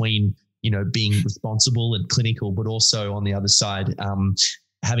border between, being responsible and clinical, but also on the other side,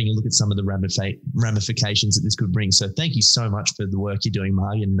 having a look at some of the ramifications that this could bring. So thank you so much for the work you're doing,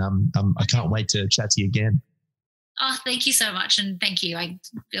 Marg, and I can't wait to chat to you again. Oh, thank you so much, and thank you. I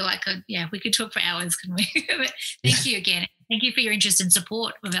feel like we could talk for hours, couldn't we? But thank you again. Thank you for your interest and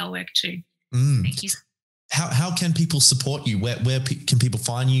support of our work too. Thank you. How can people support you? Where can people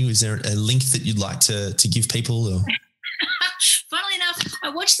find you? Is there a link that you'd like to give people? Or? Funnily enough, I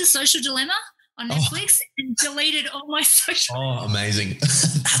watched The Social Dilemma on Netflix and deleted all my social. Oh, amazing.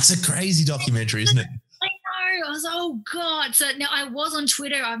 That's a crazy documentary, isn't it? I know. I was oh God. So now I was on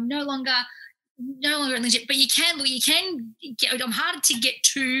Twitter. I'm no longer legit, but you can get, I'm harder to get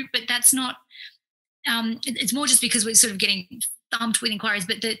to, but that's not, it's more just because we're sort of getting thumped with inquiries,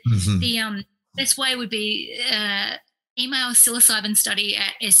 but the best way would be email psilocybin study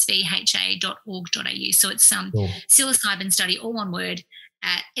at svha.org.au. So it's psilocybin study, all one word,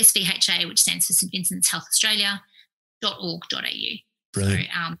 at SVHA, which stands for St Vincent's Health Australia.org.au. Brilliant.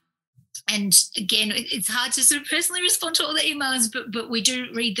 So, and again, it's hard to sort of personally respond to all the emails, but we do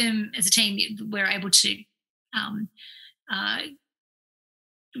read them as a team. We're able to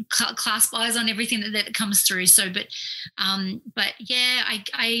clasp eyes on everything that comes through. So, but yeah,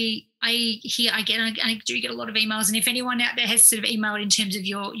 I do get a lot of emails, and if anyone out there has sort of emailed in terms of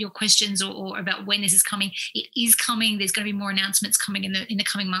your questions or about when this is coming, it is coming. There's going to be more announcements coming in the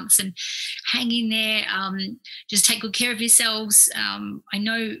coming months, and hang in there. Just take good care of yourselves. I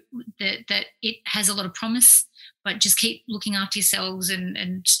know that it has a lot of promise, but just keep looking after yourselves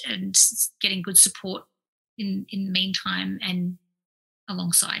and getting good support in the meantime and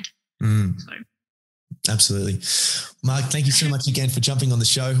alongside. So. Absolutely. Marg, thank you so much again for jumping on the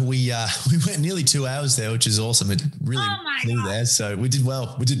show. We went nearly 2 hours there, which is awesome. It really flew there. So we did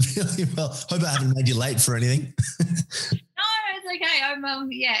well. We did really well. Hope I haven't made you late for anything. No, it's okay. I'm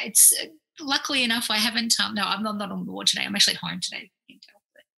it's luckily enough I haven't no, I'm not on the ward today. I'm actually at home today.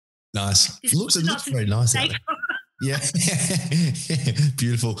 Nice. It looks very nice out there. Yeah.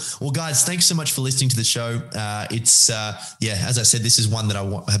 Beautiful. Well, guys, thanks so much for listening to the show. It's as I said, this is one that I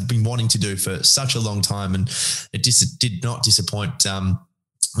have been wanting to do for such a long time, and it just did not disappoint.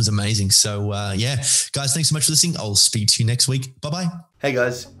 It was amazing. So, guys, thanks so much for listening. I'll speak to you next week. Bye-bye. Hey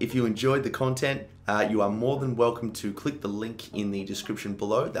guys, if you enjoyed the content, you are more than welcome to click the link in the description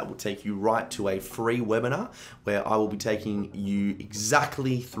below. That will take you right to a free webinar where I will be taking you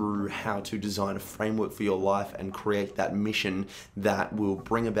exactly through how to design a framework for your life and create that mission that will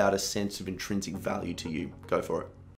bring about a sense of intrinsic value to you. Go for it.